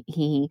close.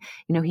 He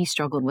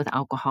struggled with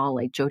alcohol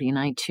like Jody and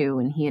I too,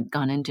 and he had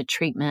gone into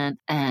treatment.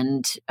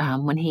 And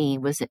when he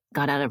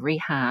got out of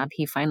rehab,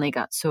 he finally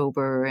got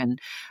sober, and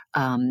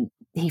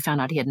he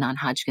found out he had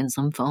non-Hodgkin's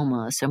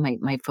lymphoma. So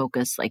my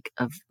focus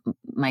of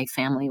my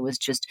family was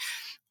just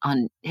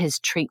on his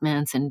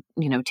treatments and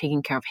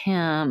taking care of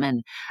him.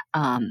 And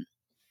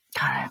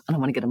God, I don't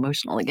want to get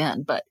emotional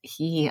again, but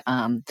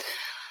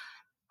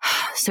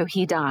so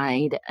he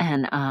died,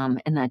 and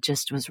that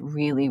just was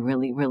really,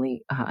 really,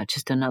 really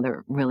just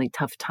another really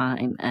tough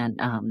time. And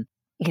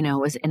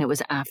it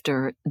was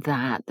after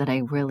that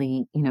I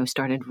really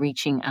started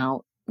reaching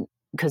out,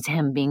 because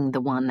him being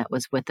the one that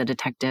was with the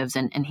detectives,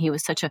 and he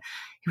was such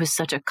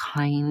a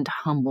kind,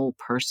 humble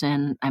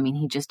person. I mean,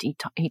 he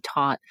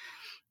taught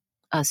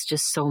us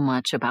just so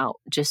much about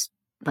just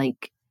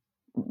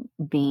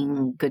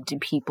being good to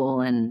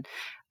people and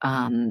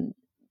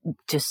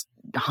just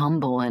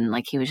humble, and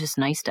like he was just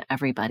nice to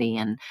everybody.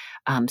 And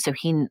so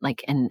he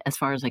like, and as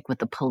far as like with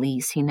the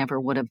police, he never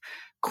would have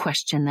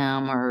questioned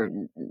them or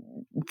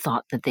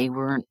thought that they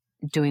weren't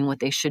doing what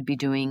they should be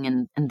doing,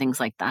 and things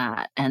like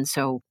that. And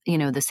so,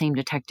 the same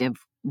detective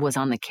was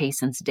on the case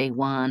since day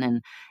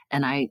one.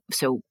 And I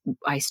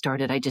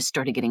just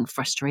started getting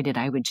frustrated.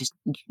 I would just,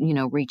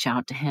 reach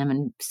out to him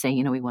and say,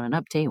 we want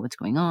an update, what's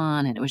going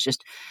on. And it was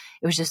just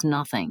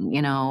nothing,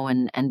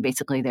 and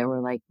basically they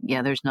were like,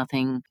 yeah, there's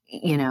nothing,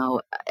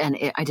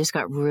 I just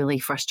got really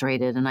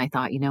frustrated, and I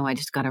thought, I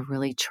just got to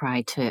really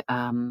try to,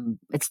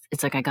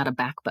 it's like I got a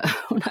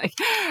backbone.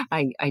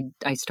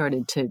 I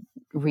started to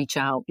reach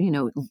out,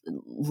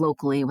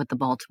 locally with the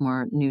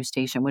Baltimore news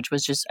station, which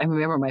was just, I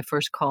remember my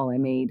first call I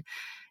made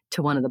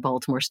to one of the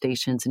Baltimore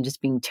stations and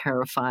just being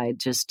terrified,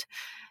 just,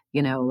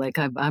 like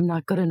I'm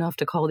not good enough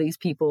to call these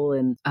people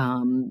and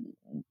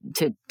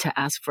to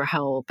ask for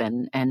help,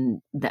 and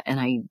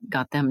I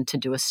got them to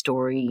do a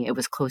story. It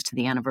was close to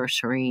the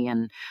anniversary,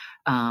 and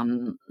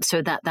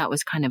so that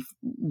was kind of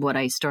what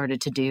I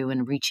started to do,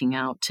 and reaching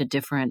out to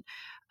different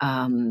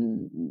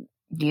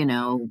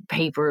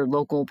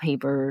local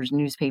papers,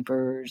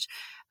 newspapers,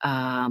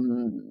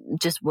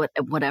 just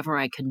whatever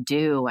I could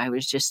do. I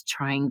was just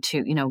trying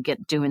to,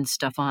 doing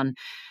stuff on.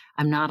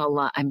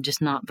 I'm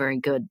just not very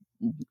good.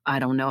 I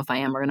don't know if I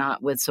am or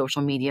not with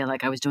social media.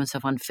 Like I was doing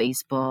stuff on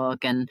Facebook,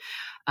 and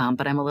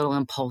but I'm a little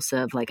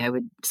impulsive. Like I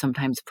would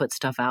sometimes put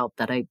stuff out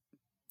that I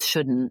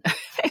shouldn't.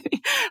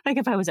 Like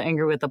if I was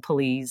angry with the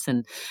police,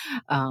 and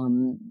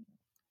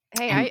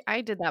Hey,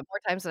 I did that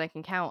more times than I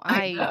can count.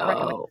 I I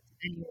recommend know.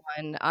 it to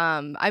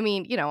anyone. I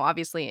mean,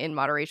 obviously in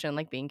moderation,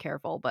 like being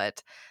careful,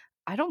 but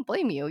I don't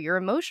blame you. You're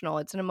emotional.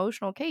 It's an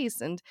emotional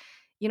case. And,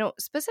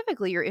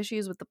 specifically your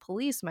issues with the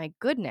police, my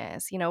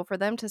goodness, for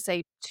them to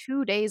say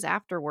 2 days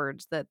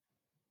afterwards that,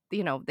 they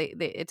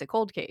it's a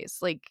cold case.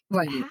 Like,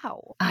 Right.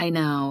 how? I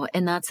know.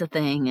 And that's the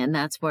thing. And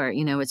that's where,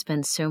 it's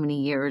been so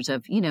many years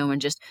of,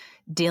 and just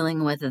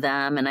dealing with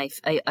them. And I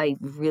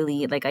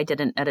really, like, I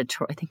did an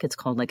editorial, I think it's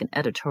called like an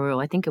editorial.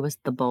 I think it was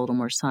the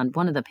Baltimore Sun,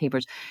 one of the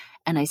papers.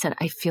 And I said,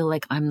 I feel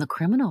like I'm the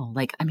criminal.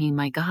 Like, I mean,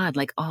 my God,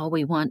 like all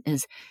we want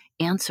is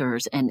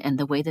answers, and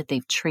the way that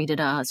they've treated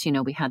us.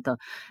 We had the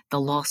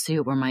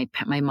lawsuit where my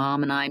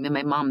mom and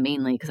my mom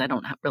mainly, because I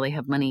don't really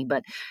have money,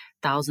 but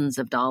thousands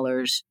of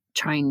dollars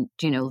trying,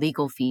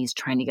 legal fees,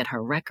 trying to get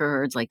her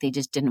records. Like they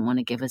just didn't want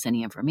to give us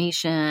any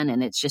information.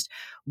 And it's just,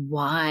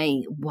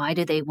 why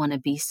do they want to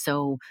be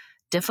so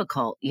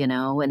difficult,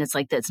 And it's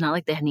like, it's not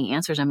like they had any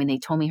answers. I mean, they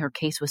told me her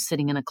case was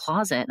sitting in a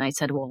closet, and I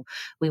said, well,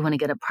 we want to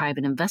get a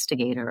private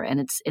investigator. And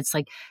it's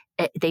like,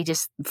 they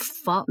just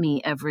fought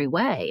me every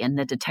way. And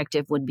the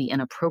detective would be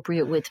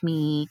inappropriate with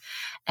me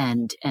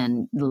and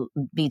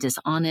be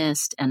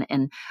dishonest.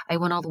 And I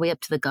went all the way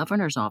up to the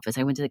governor's office.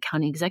 I went to the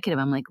county executive.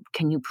 I'm like,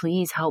 can you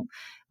please help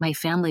my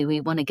family?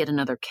 We want to get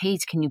another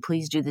case. Can you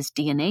please do this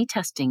DNA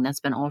testing that's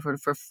been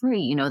offered for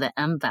free? The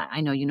MVAT. I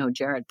know,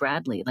 Jared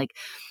Bradley. Like,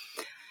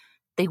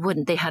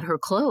 they had her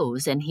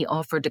clothes, and he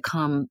offered to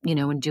come,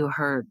 and do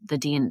the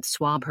DNA,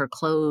 swab her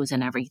clothes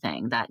and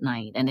everything that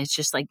night. And it's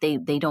just like, they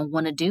don't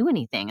want to do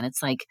anything. And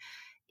it's like,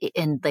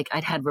 and like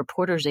I'd had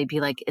reporters, they'd be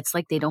like, it's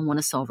like they don't want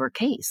to solve her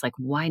case. Like,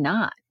 why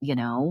not?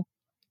 And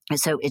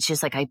so it's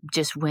just like, I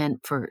just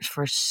went for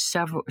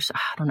several, I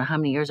don't know how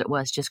many years it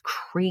was, just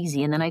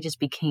crazy. And then I just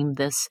became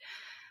this,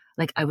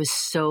 like, I was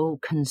so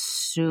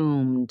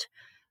consumed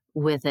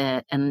with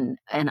it, and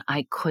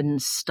I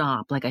couldn't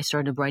stop. Like I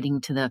started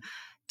writing to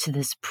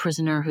this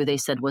prisoner who they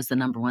said was the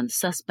number one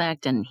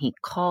suspect, and he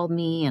called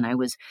me, and I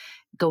was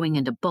going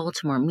into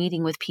Baltimore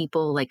meeting with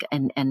people, like,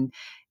 and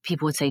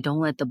people would say,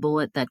 don't let the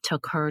bullet that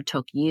took her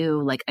took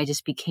you. Like I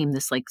just became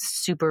this like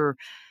super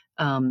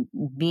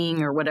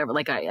being or whatever.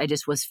 Like I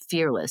just was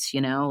fearless,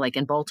 like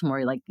in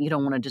Baltimore, like you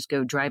don't want to just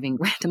go driving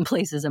random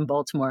places in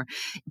Baltimore.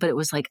 But it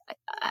was like,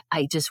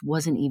 I just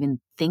wasn't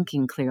even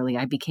thinking clearly.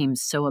 I became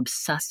so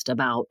obsessed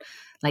about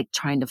like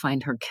trying to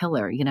find her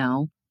killer,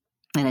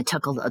 and it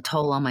took a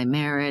toll on my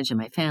marriage and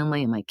my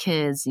family and my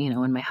kids,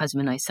 and my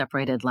husband and I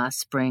separated last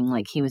spring.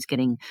 Like he was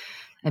getting,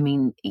 I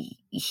mean,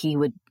 he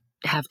would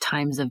have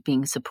times of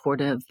being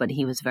supportive, but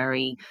he was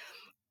very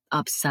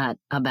upset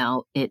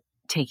about it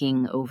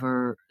taking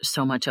over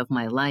so much of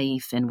my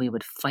life, and we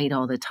would fight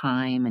all the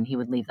time, and he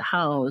would leave the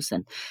house,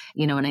 and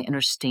and I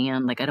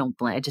understand, like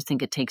I just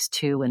think it takes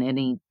two in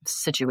any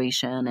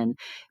situation,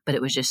 but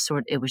it was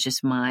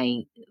just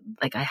my,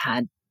 like I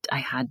had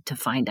to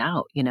find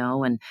out,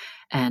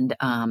 and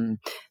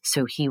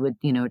so he would,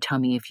 tell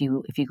me, if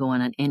you go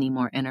on any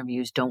more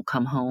interviews, don't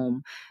come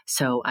home.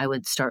 So I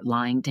would start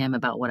lying to him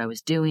about what I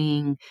was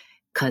doing,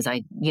 because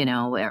I,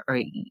 or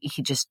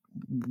he just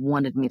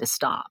wanted me to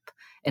stop.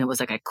 And it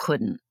was like I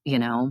couldn't,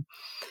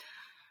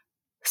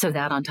 So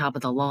that on top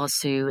of the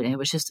lawsuit, and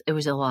it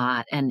was a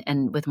lot.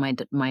 And with my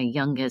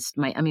youngest,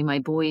 my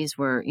boys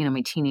were,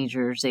 my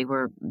teenagers, they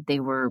were,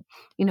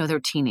 they're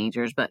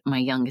teenagers, but my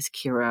youngest,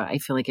 Kira, I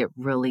feel like it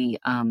really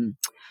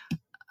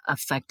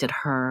affected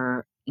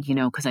her,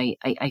 because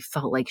I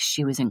felt like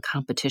she was in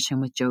competition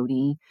with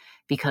Jody,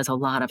 because a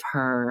lot of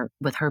her,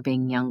 with her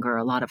being younger,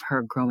 a lot of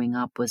her growing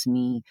up was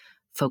me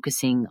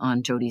focusing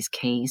on Jody's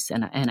case.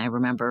 And I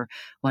remember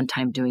one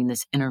time doing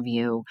this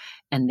interview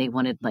and they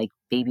wanted like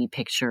baby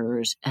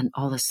pictures, and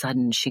all of a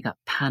sudden she got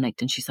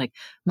panicked and she's like,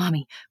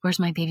 "Mommy, where's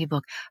my baby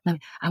book?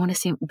 I want to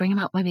see, bring him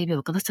out my baby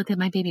book. Let's look at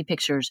my baby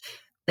pictures."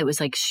 It was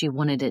like she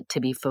wanted it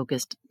to be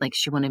focused, like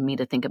she wanted me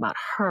to think about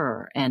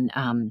her. And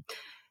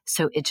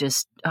so it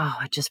just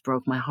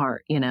broke my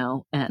heart, and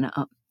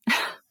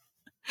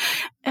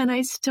and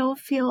I still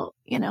feel,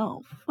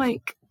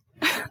 like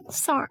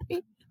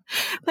sorry.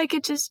 Like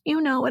it just,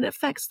 it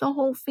affects the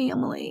whole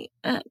family.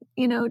 And,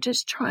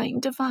 just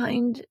trying to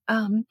find,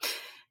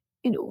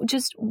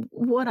 just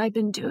what I've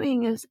been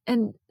doing is,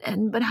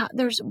 but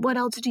what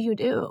else do?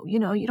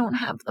 You don't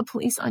have the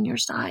police on your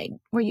side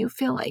where you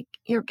feel like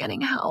you're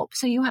getting help.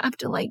 So you have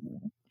to like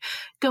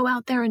go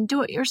out there and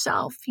do it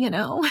yourself,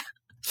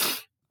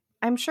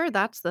 I'm sure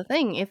that's the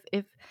thing.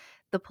 If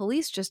the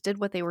police just did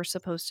what they were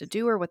supposed to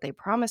do, or what they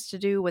promised to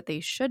do, what they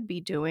should be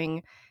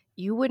doing,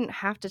 you wouldn't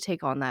have to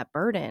take on that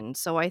burden.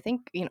 So I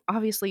think,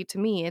 obviously to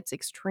me, it's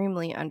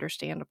extremely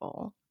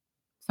understandable.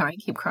 Sorry, I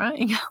keep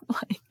crying.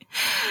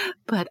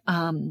 But,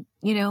 and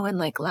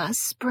like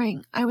last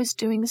spring, I was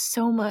doing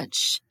so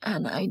much,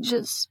 and I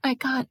just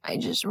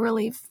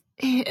really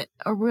hit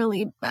a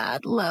really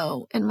bad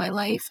low in my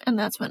life. And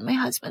that's when my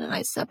husband and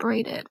I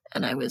separated.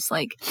 And I was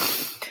like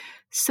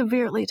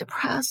severely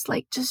depressed,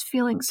 like just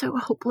feeling so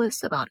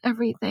hopeless about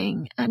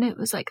everything. And it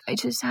was like, I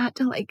just had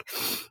to like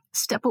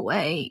step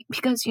away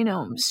because,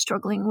 I'm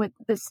struggling with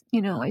this,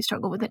 I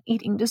struggle with an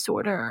eating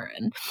disorder,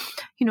 and,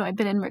 I've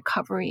been in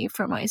recovery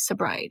for my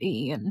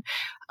sobriety, and,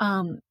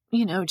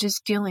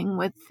 just dealing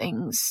with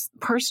things,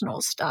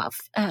 personal stuff.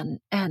 And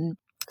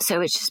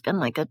so it's just been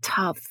like a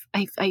tough,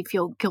 I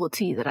feel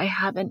guilty that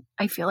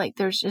I feel like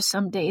there's just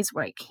some days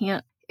where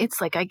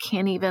it's like I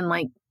can't even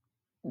like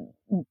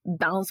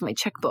balance my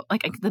checkbook,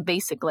 like the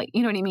basic, like,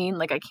 you know what I mean?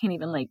 Like I can't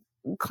even like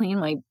clean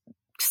my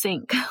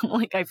sink.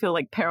 Like I feel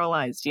like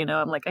paralyzed,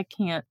 I'm like, I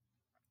can't.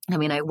 I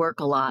mean, I work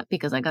a lot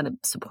because I got to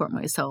support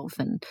myself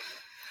and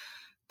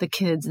the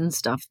kids and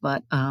stuff,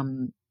 but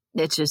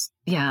it's just,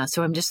 yeah.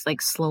 So I'm just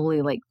like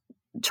slowly like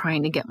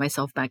trying to get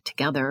myself back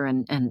together,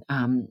 and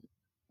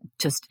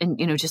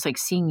just like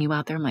seeing you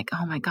out there, I'm like,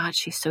 oh my God,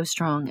 she's so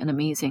strong and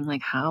amazing.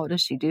 Like, how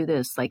does she do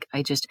this? Like,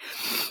 I just,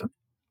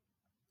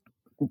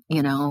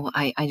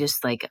 I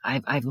just like,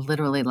 I've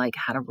literally like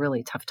had a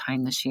really tough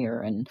time this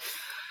year, and,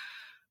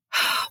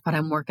 but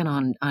I'm working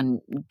on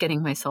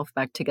getting myself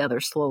back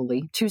together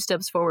slowly, 2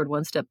 steps forward,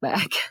 1 step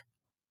back.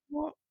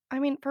 Well, I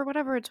mean, for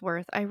whatever it's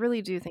worth, I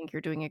really do think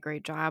you're doing a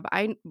great job.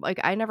 I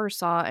never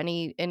saw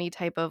any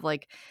type of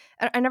like,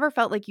 I never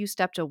felt like you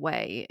stepped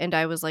away and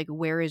I was like,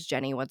 where is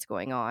Jenny? What's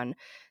going on?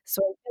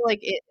 So I feel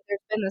like there's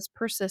been this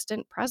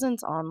persistent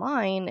presence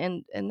online,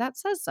 and that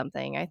says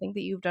something. I think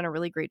that you've done a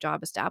really great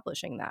job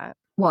establishing that.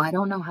 Well, I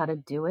don't know how to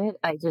do it.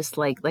 I just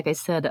like I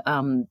said,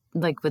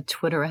 like with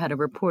Twitter, I had a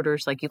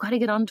reporter's like, you got to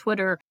get on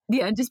Twitter.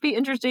 Yeah, and just be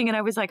interesting. And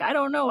I was like, I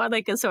don't know.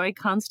 So I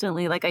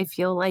constantly like, I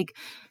feel like,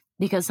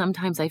 because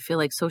sometimes I feel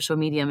like social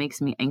media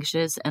makes me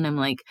anxious, and I'm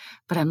like,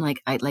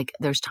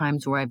 there's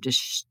times where I've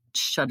just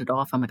shut it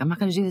off. I'm like, I'm not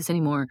going to do this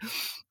anymore.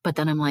 But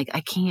then I'm like,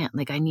 I can't,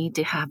 like, I need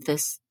to have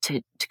this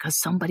because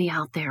somebody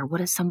out there, what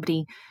if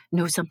somebody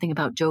knows something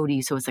about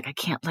Jody? So it's like, I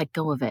can't let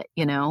go of it,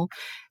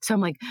 So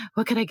I'm like,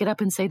 what could I get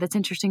up and say that's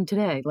interesting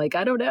today? Like,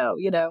 I don't know,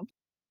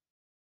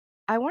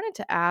 I wanted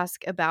to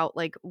ask about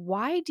like,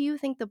 why do you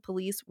think the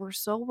police were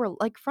so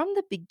like from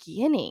the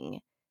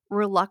beginning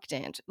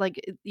reluctant?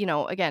 Like,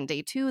 again,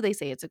 day 2, they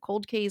say it's a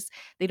cold case.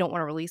 They don't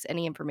want to release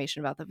any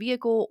information about the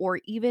vehicle or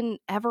even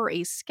ever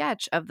a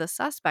sketch of the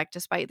suspect,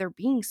 despite there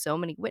being so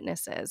many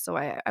witnesses. So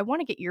I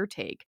want to get your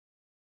take.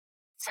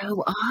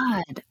 So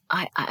odd.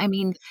 I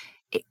mean,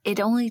 it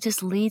only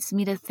just leads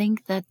me to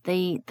think that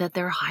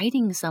they're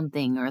hiding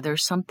something, or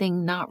there's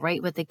something not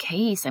right with the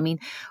case. I mean,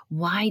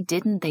 why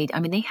didn't they?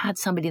 I mean, they had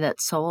somebody that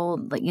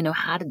sold, like,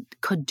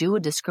 could do a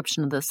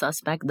description of the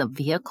suspect, the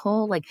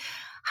vehicle. Like,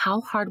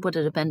 how hard would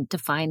it have been to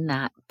find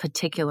that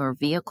particular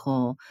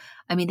vehicle?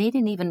 I mean, they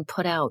didn't even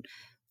put out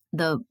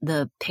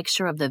the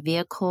picture of the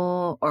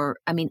vehicle, or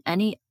I mean,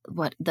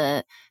 well,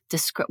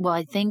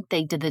 I think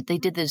they did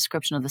the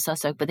description of the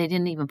suspect, but they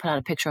didn't even put out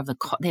a picture of the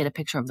car. They had a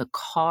picture of the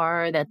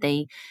car that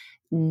they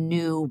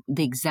knew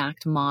the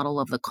exact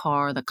model of the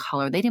car, the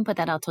color. They didn't put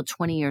that out till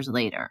 20 years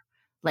later.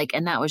 Like,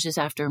 and that was just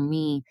after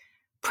me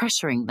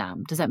pressuring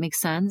them. Does that make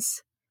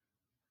sense?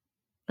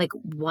 Like,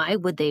 why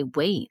would they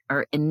wait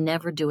and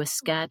never do a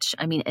sketch?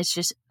 I mean, it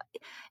just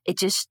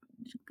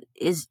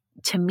is,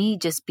 to me,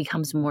 just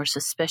becomes more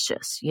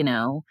suspicious,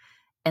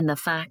 and the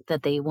fact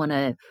that they want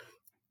to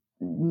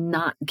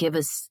not give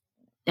us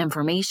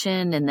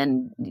information, and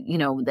then,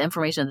 the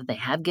information that they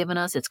have given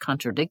us, it's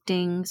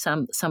contradicting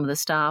some of the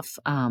stuff.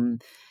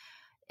 And,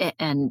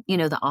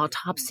 the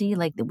autopsy,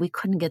 like, we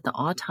couldn't get the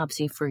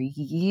autopsy for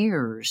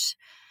years,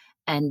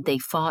 and they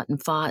fought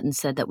and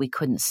said that we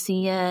couldn't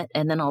see it.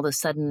 And then all of a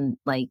sudden,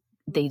 like,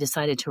 they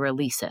decided to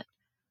release it.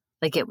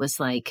 Like, it was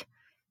like,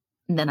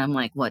 then I'm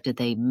like, what, did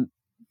they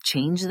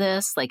change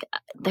this? Like,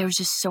 there's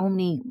just so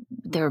many,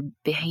 their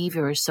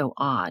behavior is so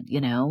odd,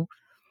 you know?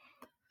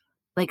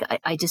 Like,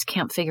 I just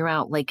can't figure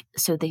out, like,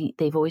 so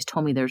they've always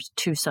told me there's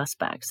two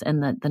suspects,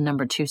 and the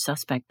number two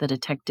suspect, the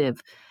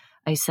detective,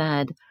 I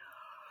said,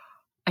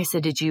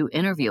 did you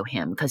interview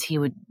him? Because he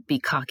would be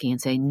cocky and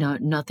say, no,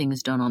 nothing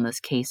is done on this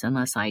case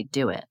unless I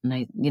do it.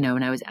 And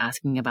and I was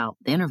asking about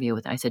the interview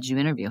I said, did you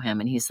interview him?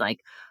 And he's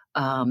like,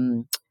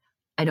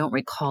 I don't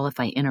recall if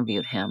I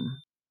interviewed him.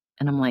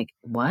 And I'm like,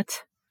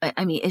 what?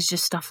 I mean, it's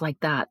just stuff like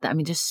that. I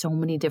mean, just so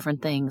many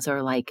different things.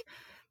 Or like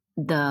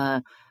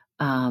the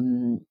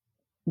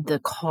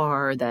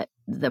car that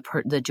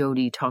the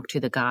Jody talked to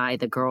the guy,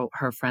 the girl,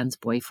 her friend's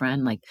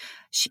boyfriend, like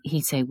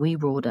he'd say, we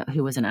ruled out,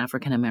 who was an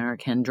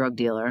African-American drug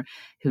dealer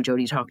who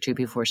Jody talked to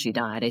before she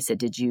died. I said,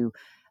 did you,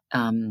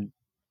 I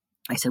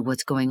said,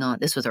 what's going on?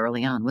 This was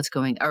early on. What's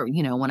going, or,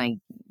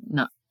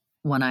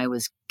 when I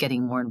was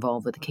getting more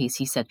involved with the case,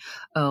 he said,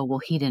 oh,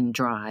 well, he didn't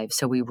drive,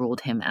 so we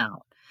ruled him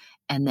out.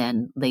 And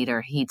then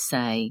later he'd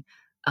say,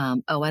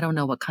 oh, I don't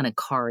know what kind of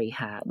car he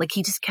had. Like,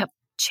 he just kept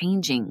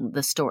changing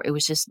the story. It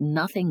was just,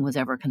 nothing was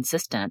ever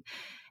consistent.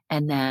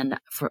 And then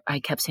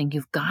I kept saying,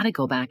 you've got to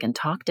go back and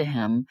talk to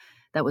him.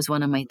 That was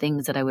one of my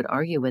things that I would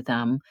argue with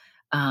them.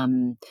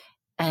 And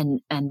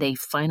they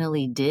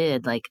finally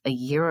did, like a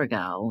year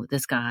ago,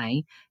 this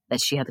guy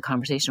that she had the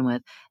conversation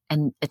with.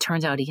 And it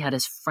turns out he had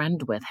his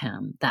friend with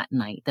him that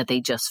night that they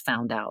just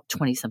found out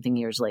 20 something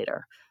years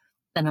later.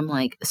 And I'm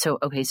like, so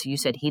you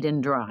said he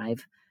didn't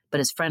drive, but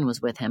his friend was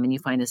with him, and you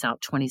find this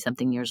out 20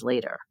 something years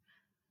later.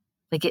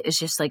 Like, it's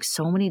just like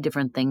so many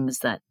different things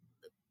that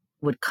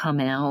would come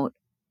out.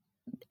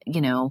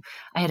 I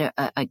had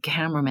a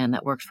cameraman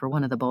that worked for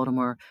one of the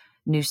Baltimore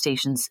news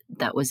stations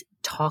that was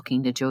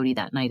talking to Jody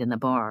that night in the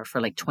bar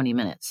for like 20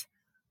 minutes.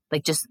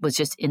 Like, was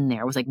just in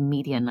there. It was like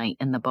media night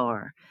in the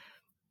bar.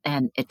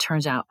 And it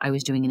turns out I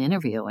was doing an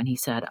interview, and he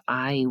said,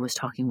 I was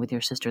talking with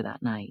your sister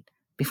that night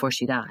before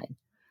she died.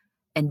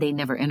 And they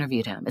never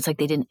interviewed him. It's like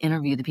they didn't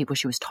interview the people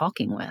she was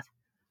talking with.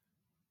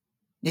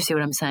 Do you see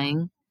what I'm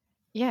saying?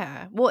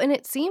 Yeah. Well, and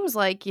it seems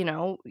like,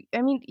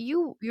 I mean,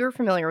 you're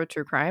familiar with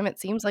true crime. It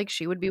seems like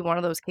she would be one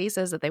of those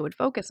cases that they would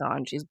focus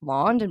on. She's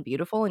blonde and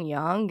beautiful and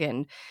young,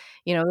 and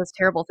this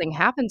terrible thing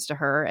happens to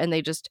her, and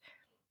they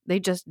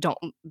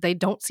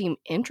don't seem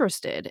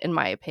interested, in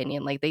my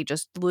opinion. Like, they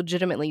just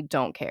legitimately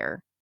don't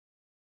care.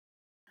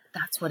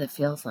 That's what it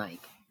feels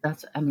like.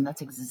 That's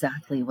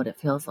exactly what it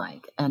feels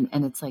like. And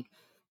it's like,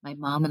 my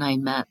mom and I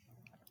met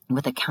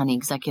with a county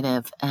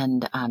executive,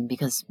 and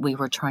because we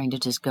were trying to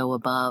just go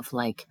above,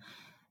 like,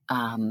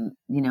 when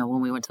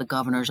we went to the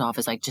governor's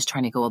office, like just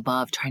trying to go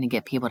above, trying to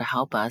get people to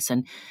help us.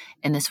 And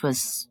this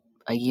was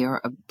a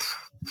year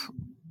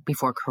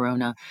before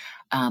Corona.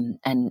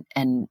 And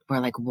we're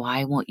like,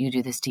 why won't you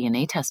do this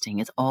DNA testing?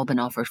 It's all been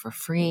offered for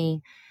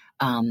free.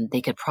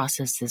 They could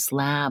process this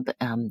lab.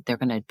 They're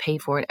going to pay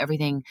for it,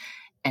 everything.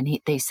 And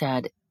they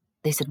said,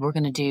 we're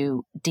going to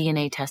do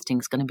DNA testing.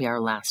 Is going to be our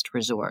last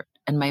resort.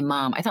 And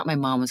I thought my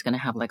mom was going to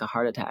have like a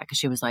heart attack.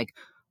 She was like,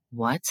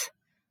 what?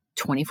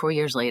 24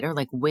 years later?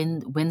 Like,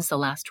 when's the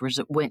last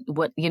resort?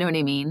 What, you know what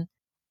I mean?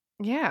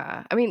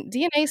 Yeah. I mean,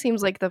 DNA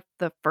seems like the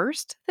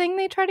first thing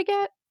they try to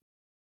get.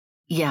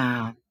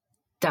 Yeah,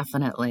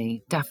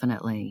 definitely.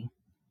 Definitely.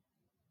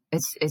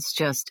 It's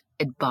just,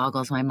 it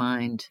boggles my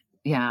mind.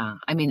 Yeah.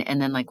 I mean, and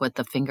then like with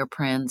the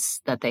fingerprints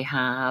that they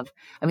have,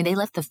 I mean, they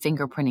left the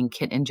fingerprinting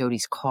kit in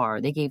Jody's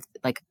car. They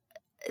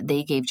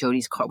gave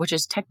Jody's car, which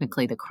is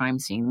technically the crime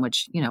scene,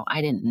 which,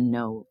 I didn't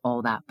know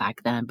all that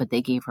back then, but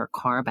they gave her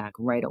car back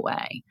right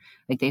away.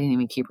 Like, they didn't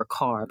even keep her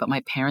car, but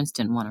my parents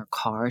didn't want her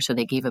car. So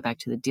they gave it back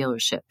to the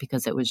dealership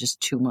because it was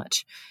just too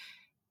much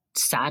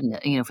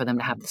sadness, for them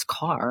to have this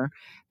car,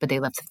 but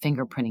they left the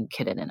fingerprinting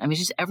kit in it. I mean,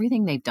 just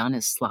everything they've done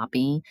is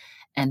sloppy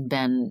and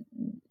been,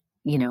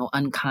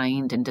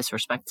 unkind and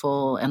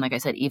disrespectful. And like I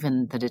said,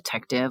 even the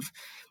detective,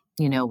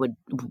 would,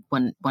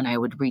 when I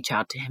would reach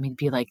out to him, he'd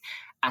be like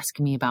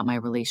asking me about my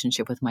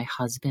relationship with my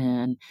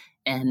husband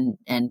and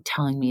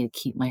telling me to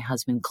keep my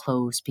husband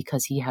close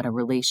because he had a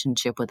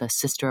relationship with a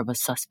sister of a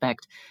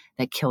suspect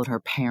that killed her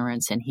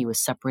parents, and he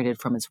was separated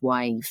from his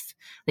wife.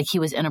 Like, he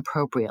was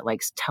inappropriate,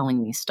 like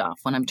telling me stuff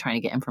when I'm trying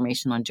to get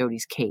information on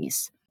Jody's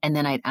case. And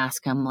then I'd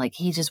ask him, like,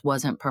 he just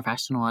wasn't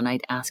professional. And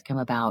I'd ask him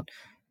about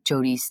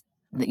Jody's,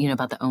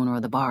 about the owner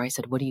of the bar. I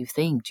said, what do you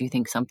think? Do you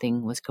think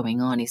something was going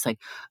on? He's like,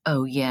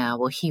 oh yeah,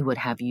 well, he would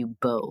have you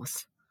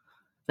both.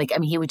 Like, I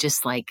mean, he would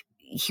just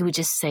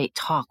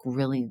talk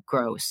really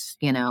gross,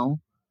 And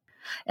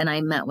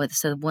I met with,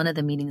 so one of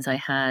the meetings I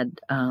had,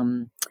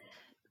 I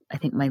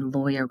think my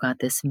lawyer got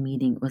this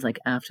meeting, it was like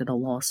after the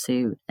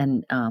lawsuit.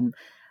 And I'm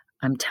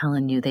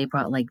telling you, they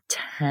brought like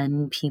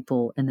 10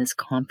 people in this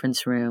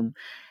conference room,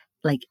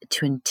 like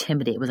to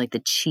intimidate. It was like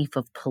the chief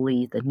of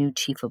police, the new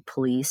chief of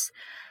police.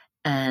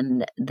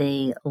 and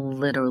they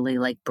literally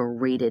like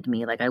berated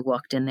me. Like I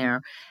walked in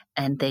there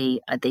and they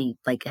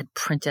like had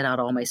printed out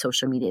all my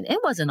social media.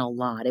 It wasn't a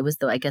lot. It was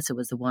I guess it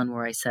was the one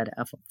where I said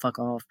fuck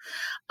off.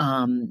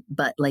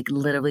 But like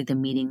literally the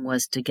meeting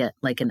was to get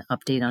like an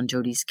update on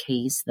Jody's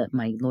case, that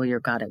my lawyer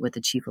got it with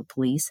the chief of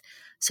police.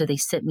 So they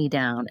sit me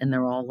down and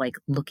they're all like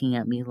looking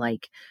at me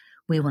like,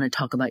 we want to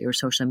talk about your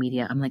social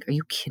media. I'm like, are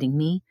you kidding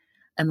me?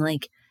 I'm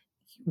like,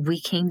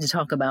 we came to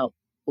talk about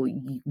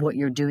what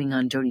you're doing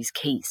on Jody's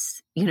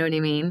case. You know what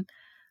I mean?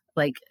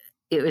 Like,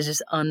 it was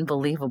just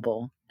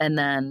unbelievable. And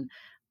then,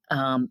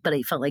 but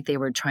I felt like they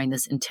were trying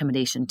this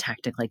intimidation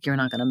tactic, like, you're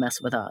not going to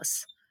mess with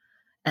us.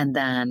 And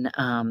then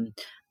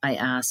I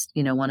asked,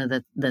 one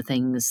of the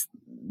things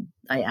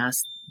I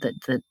asked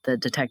the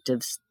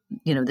detectives,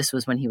 this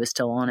was when he was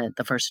still on it,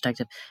 the first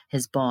detective,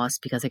 his boss,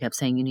 because I kept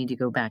saying, you need to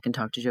go back and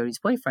talk to Jody's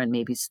boyfriend.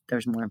 Maybe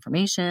there's more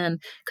information,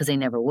 because they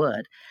never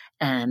would.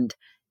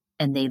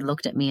 And they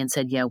looked at me and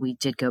said, yeah, we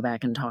did go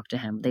back and talk to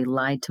him. They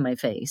lied to my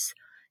face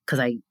because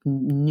I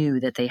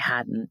knew that they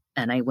hadn't.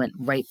 And I went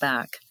right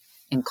back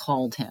and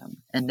called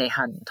him and they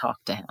hadn't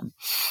talked to him.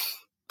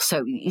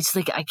 So it's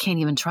like, I can't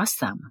even trust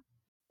them.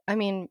 I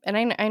mean, and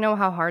I know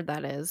how hard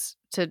that is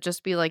to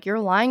just be like, you're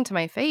lying to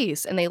my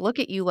face. And they look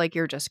at you like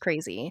you're just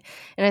crazy.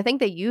 And I think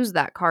they use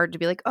that card to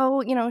be like,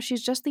 oh,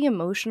 she's just the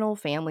emotional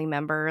family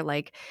member.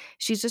 Like,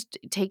 she's just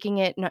taking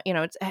it,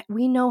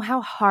 we know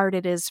how hard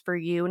it is for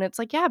you. And it's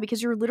like, yeah,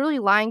 because you're literally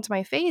lying to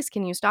my face.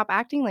 Can you stop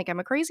acting like I'm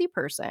a crazy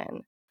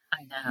person?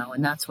 I know.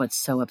 And that's what's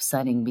so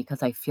upsetting,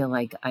 because I feel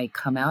like I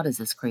come out as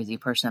this crazy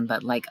person,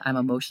 but like I'm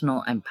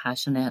emotional, I'm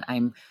passionate,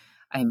 I'm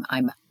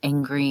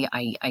angry.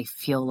 I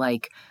feel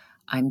like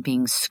I'm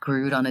being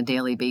screwed on a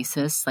daily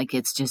basis. Like,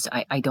 it's just,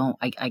 I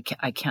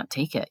can't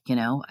take it.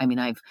 I mean,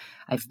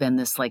 I've been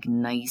this like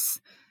nice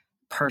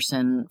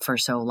person for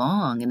so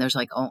long, and there's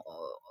like,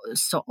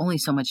 only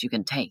so much you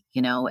can take,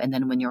 and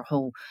then when your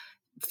whole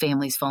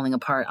family's falling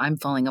apart, I'm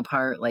falling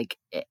apart, like,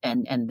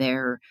 and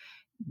they're,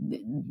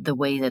 the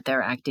way that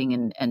they're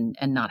acting and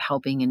not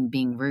helping and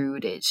being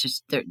rude, it's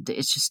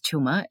just too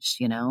much,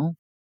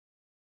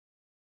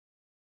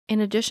 In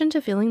addition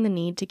to feeling the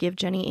need to give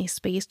Jenny a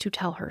space to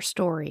tell her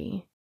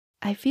story,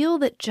 I feel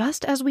that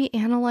just as we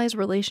analyze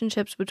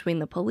relationships between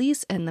the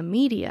police and the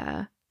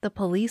media, the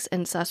police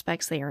and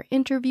suspects they are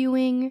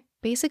interviewing,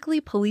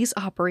 basically police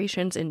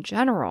operations in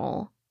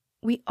general,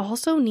 we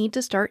also need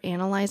to start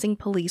analyzing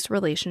police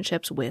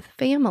relationships with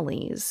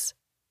families.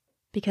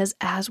 Because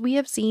as we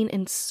have seen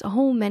in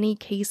so many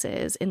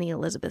cases, in the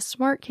Elizabeth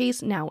Smart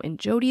case, now in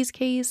Jody's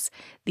case,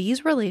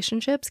 these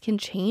relationships can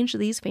change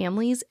these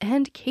families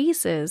and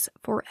cases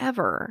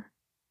forever.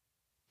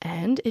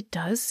 And it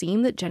does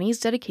seem that Jenny's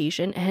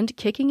dedication and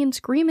kicking and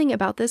screaming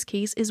about this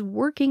case is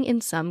working in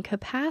some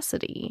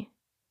capacity.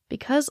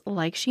 Because,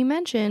 like she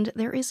mentioned,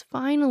 there is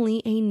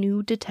finally a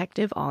new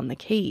detective on the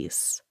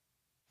case.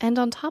 And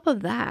on top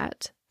of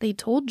that, they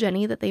told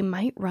Jenny that they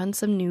might run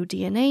some new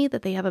DNA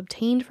that they have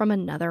obtained from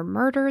another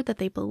murder that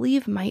they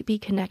believe might be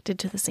connected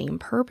to the same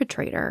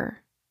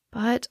perpetrator.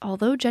 But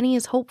although Jenny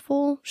is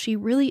hopeful, she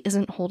really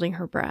isn't holding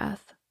her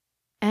breath.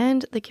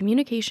 And the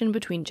communication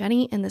between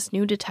Jenny and this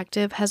new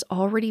detective has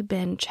already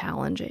been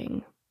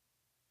challenging.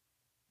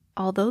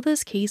 Although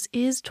this case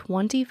is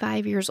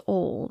 25 years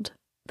old,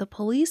 the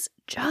police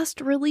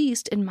just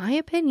released, in my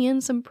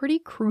opinion, some pretty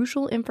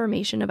crucial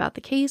information about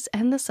the case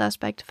and the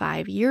suspect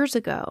 5 years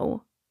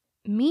ago.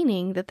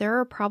 Meaning that there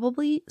are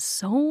probably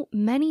so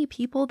many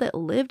people that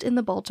lived in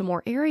the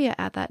Baltimore area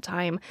at that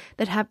time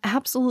that have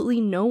absolutely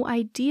no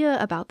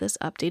idea about this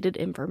updated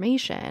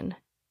information.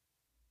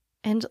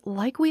 And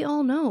like we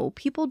all know,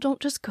 people don't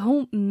just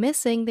go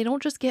missing. They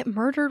don't just get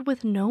murdered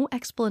with no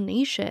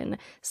explanation.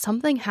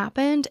 Something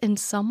happened and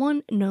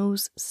someone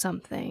knows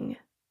something.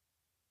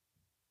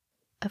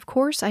 Of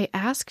course, I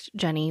asked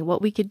Jenny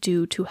what we could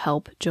do to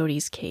help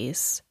Jody's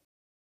case.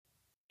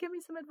 Give me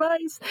some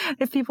advice.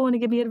 If people want to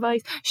give me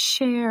advice,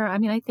 share. I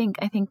mean, I think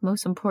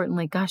most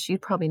importantly, gosh,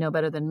 you'd probably know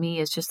better than me,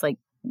 is just like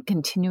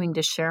continuing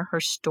to share her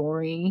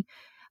story.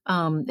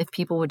 If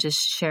people would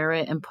just share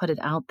it and put it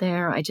out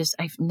there,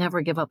 I've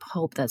never give up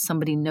hope that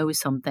somebody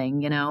knows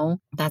something,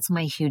 That's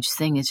my huge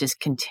thing, is just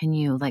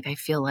continue. Like, I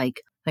feel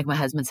like my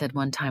husband said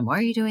one time, why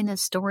are you doing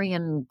this story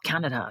in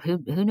Canada?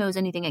 Who knows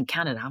anything in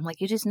Canada? I'm like,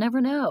 you just never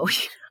know.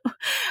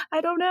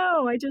 I don't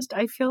know.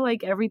 I feel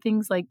like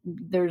everything's like,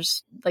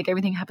 there's like,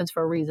 everything happens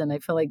for a reason. I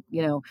feel like,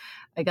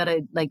 I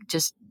gotta like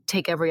just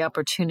take every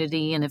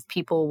opportunity. And if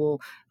people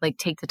will like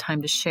take the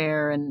time to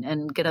share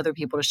and get other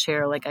people to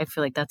share, like, I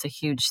feel like that's a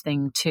huge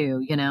thing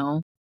too,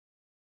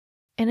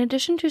 In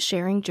addition to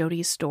sharing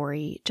Jody's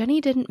story,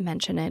 Jenny didn't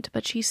mention it,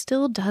 but she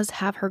still does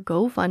have her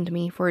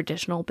GoFundMe for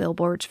additional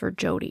billboards for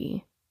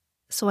Jody.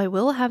 So I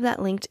will have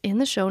that linked in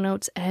the show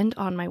notes and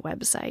on my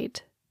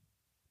website.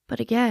 But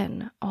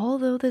again,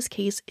 although this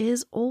case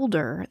is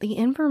older, the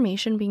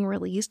information being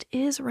released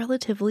is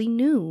relatively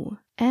new,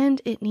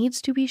 and it needs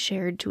to be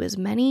shared to as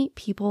many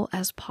people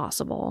as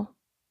possible.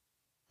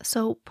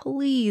 So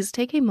please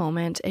take a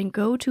moment and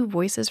go to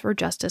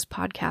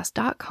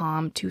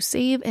voicesforjusticepodcast.com to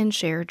save and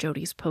share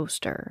Jody's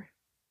poster.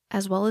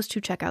 as well as to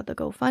check out the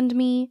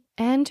GoFundMe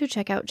and to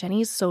check out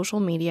Jenny's social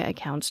media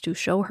accounts to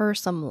show her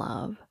some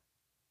love.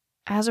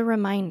 As a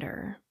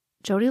reminder,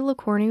 Jody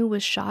LeCornu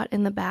was shot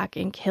in the back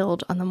and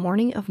killed on the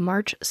morning of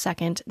March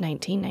 2nd,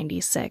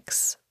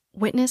 1996.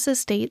 Witnesses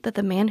state that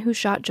the man who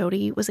shot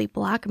Jody was a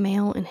black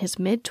male in his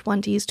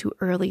mid-20s to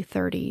early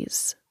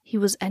 30s. He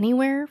was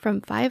anywhere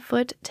from 5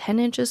 foot 10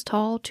 inches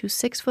tall to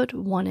 6 foot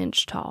 1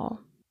 inch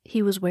tall.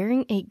 He was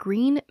wearing a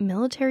green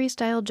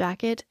military-style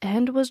jacket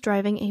and was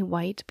driving a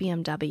white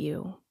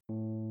BMW.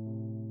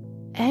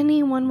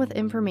 Anyone with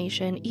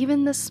information,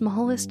 even the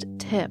smallest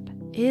tip,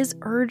 is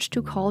urged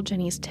to call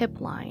Jenny's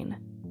tip line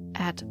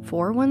at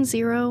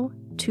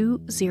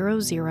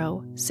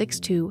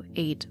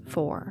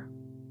 410-200-6284.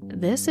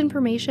 This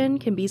information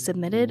can be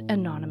submitted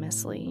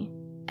anonymously,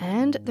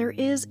 and there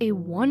is a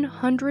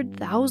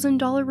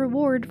 $100,000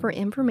 reward for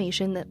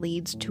information that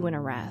leads to an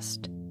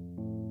arrest.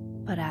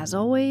 But as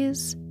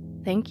always,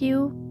 thank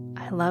you,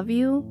 I love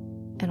you,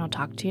 and I'll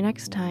talk to you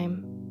next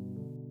time.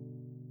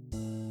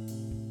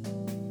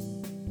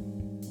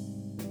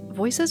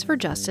 Voices for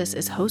Justice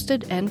is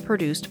hosted and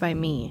produced by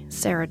me,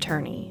 Sarah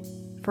Turney.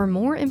 For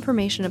more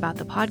information about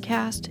the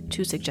podcast,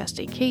 to suggest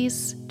a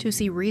case, to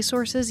see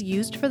resources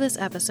used for this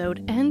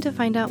episode, and to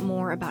find out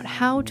more about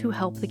how to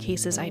help the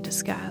cases I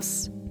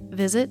discuss,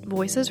 visit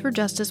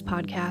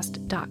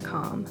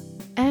voicesforjusticepodcast.com.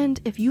 And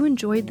if you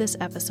enjoyed this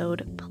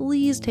episode,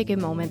 please take a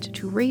moment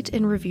to rate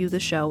and review the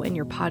show in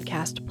your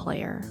podcast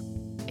player.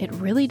 It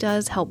really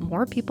does help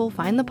more people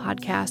find the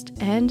podcast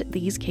and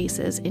these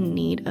cases in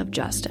need of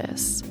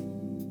justice.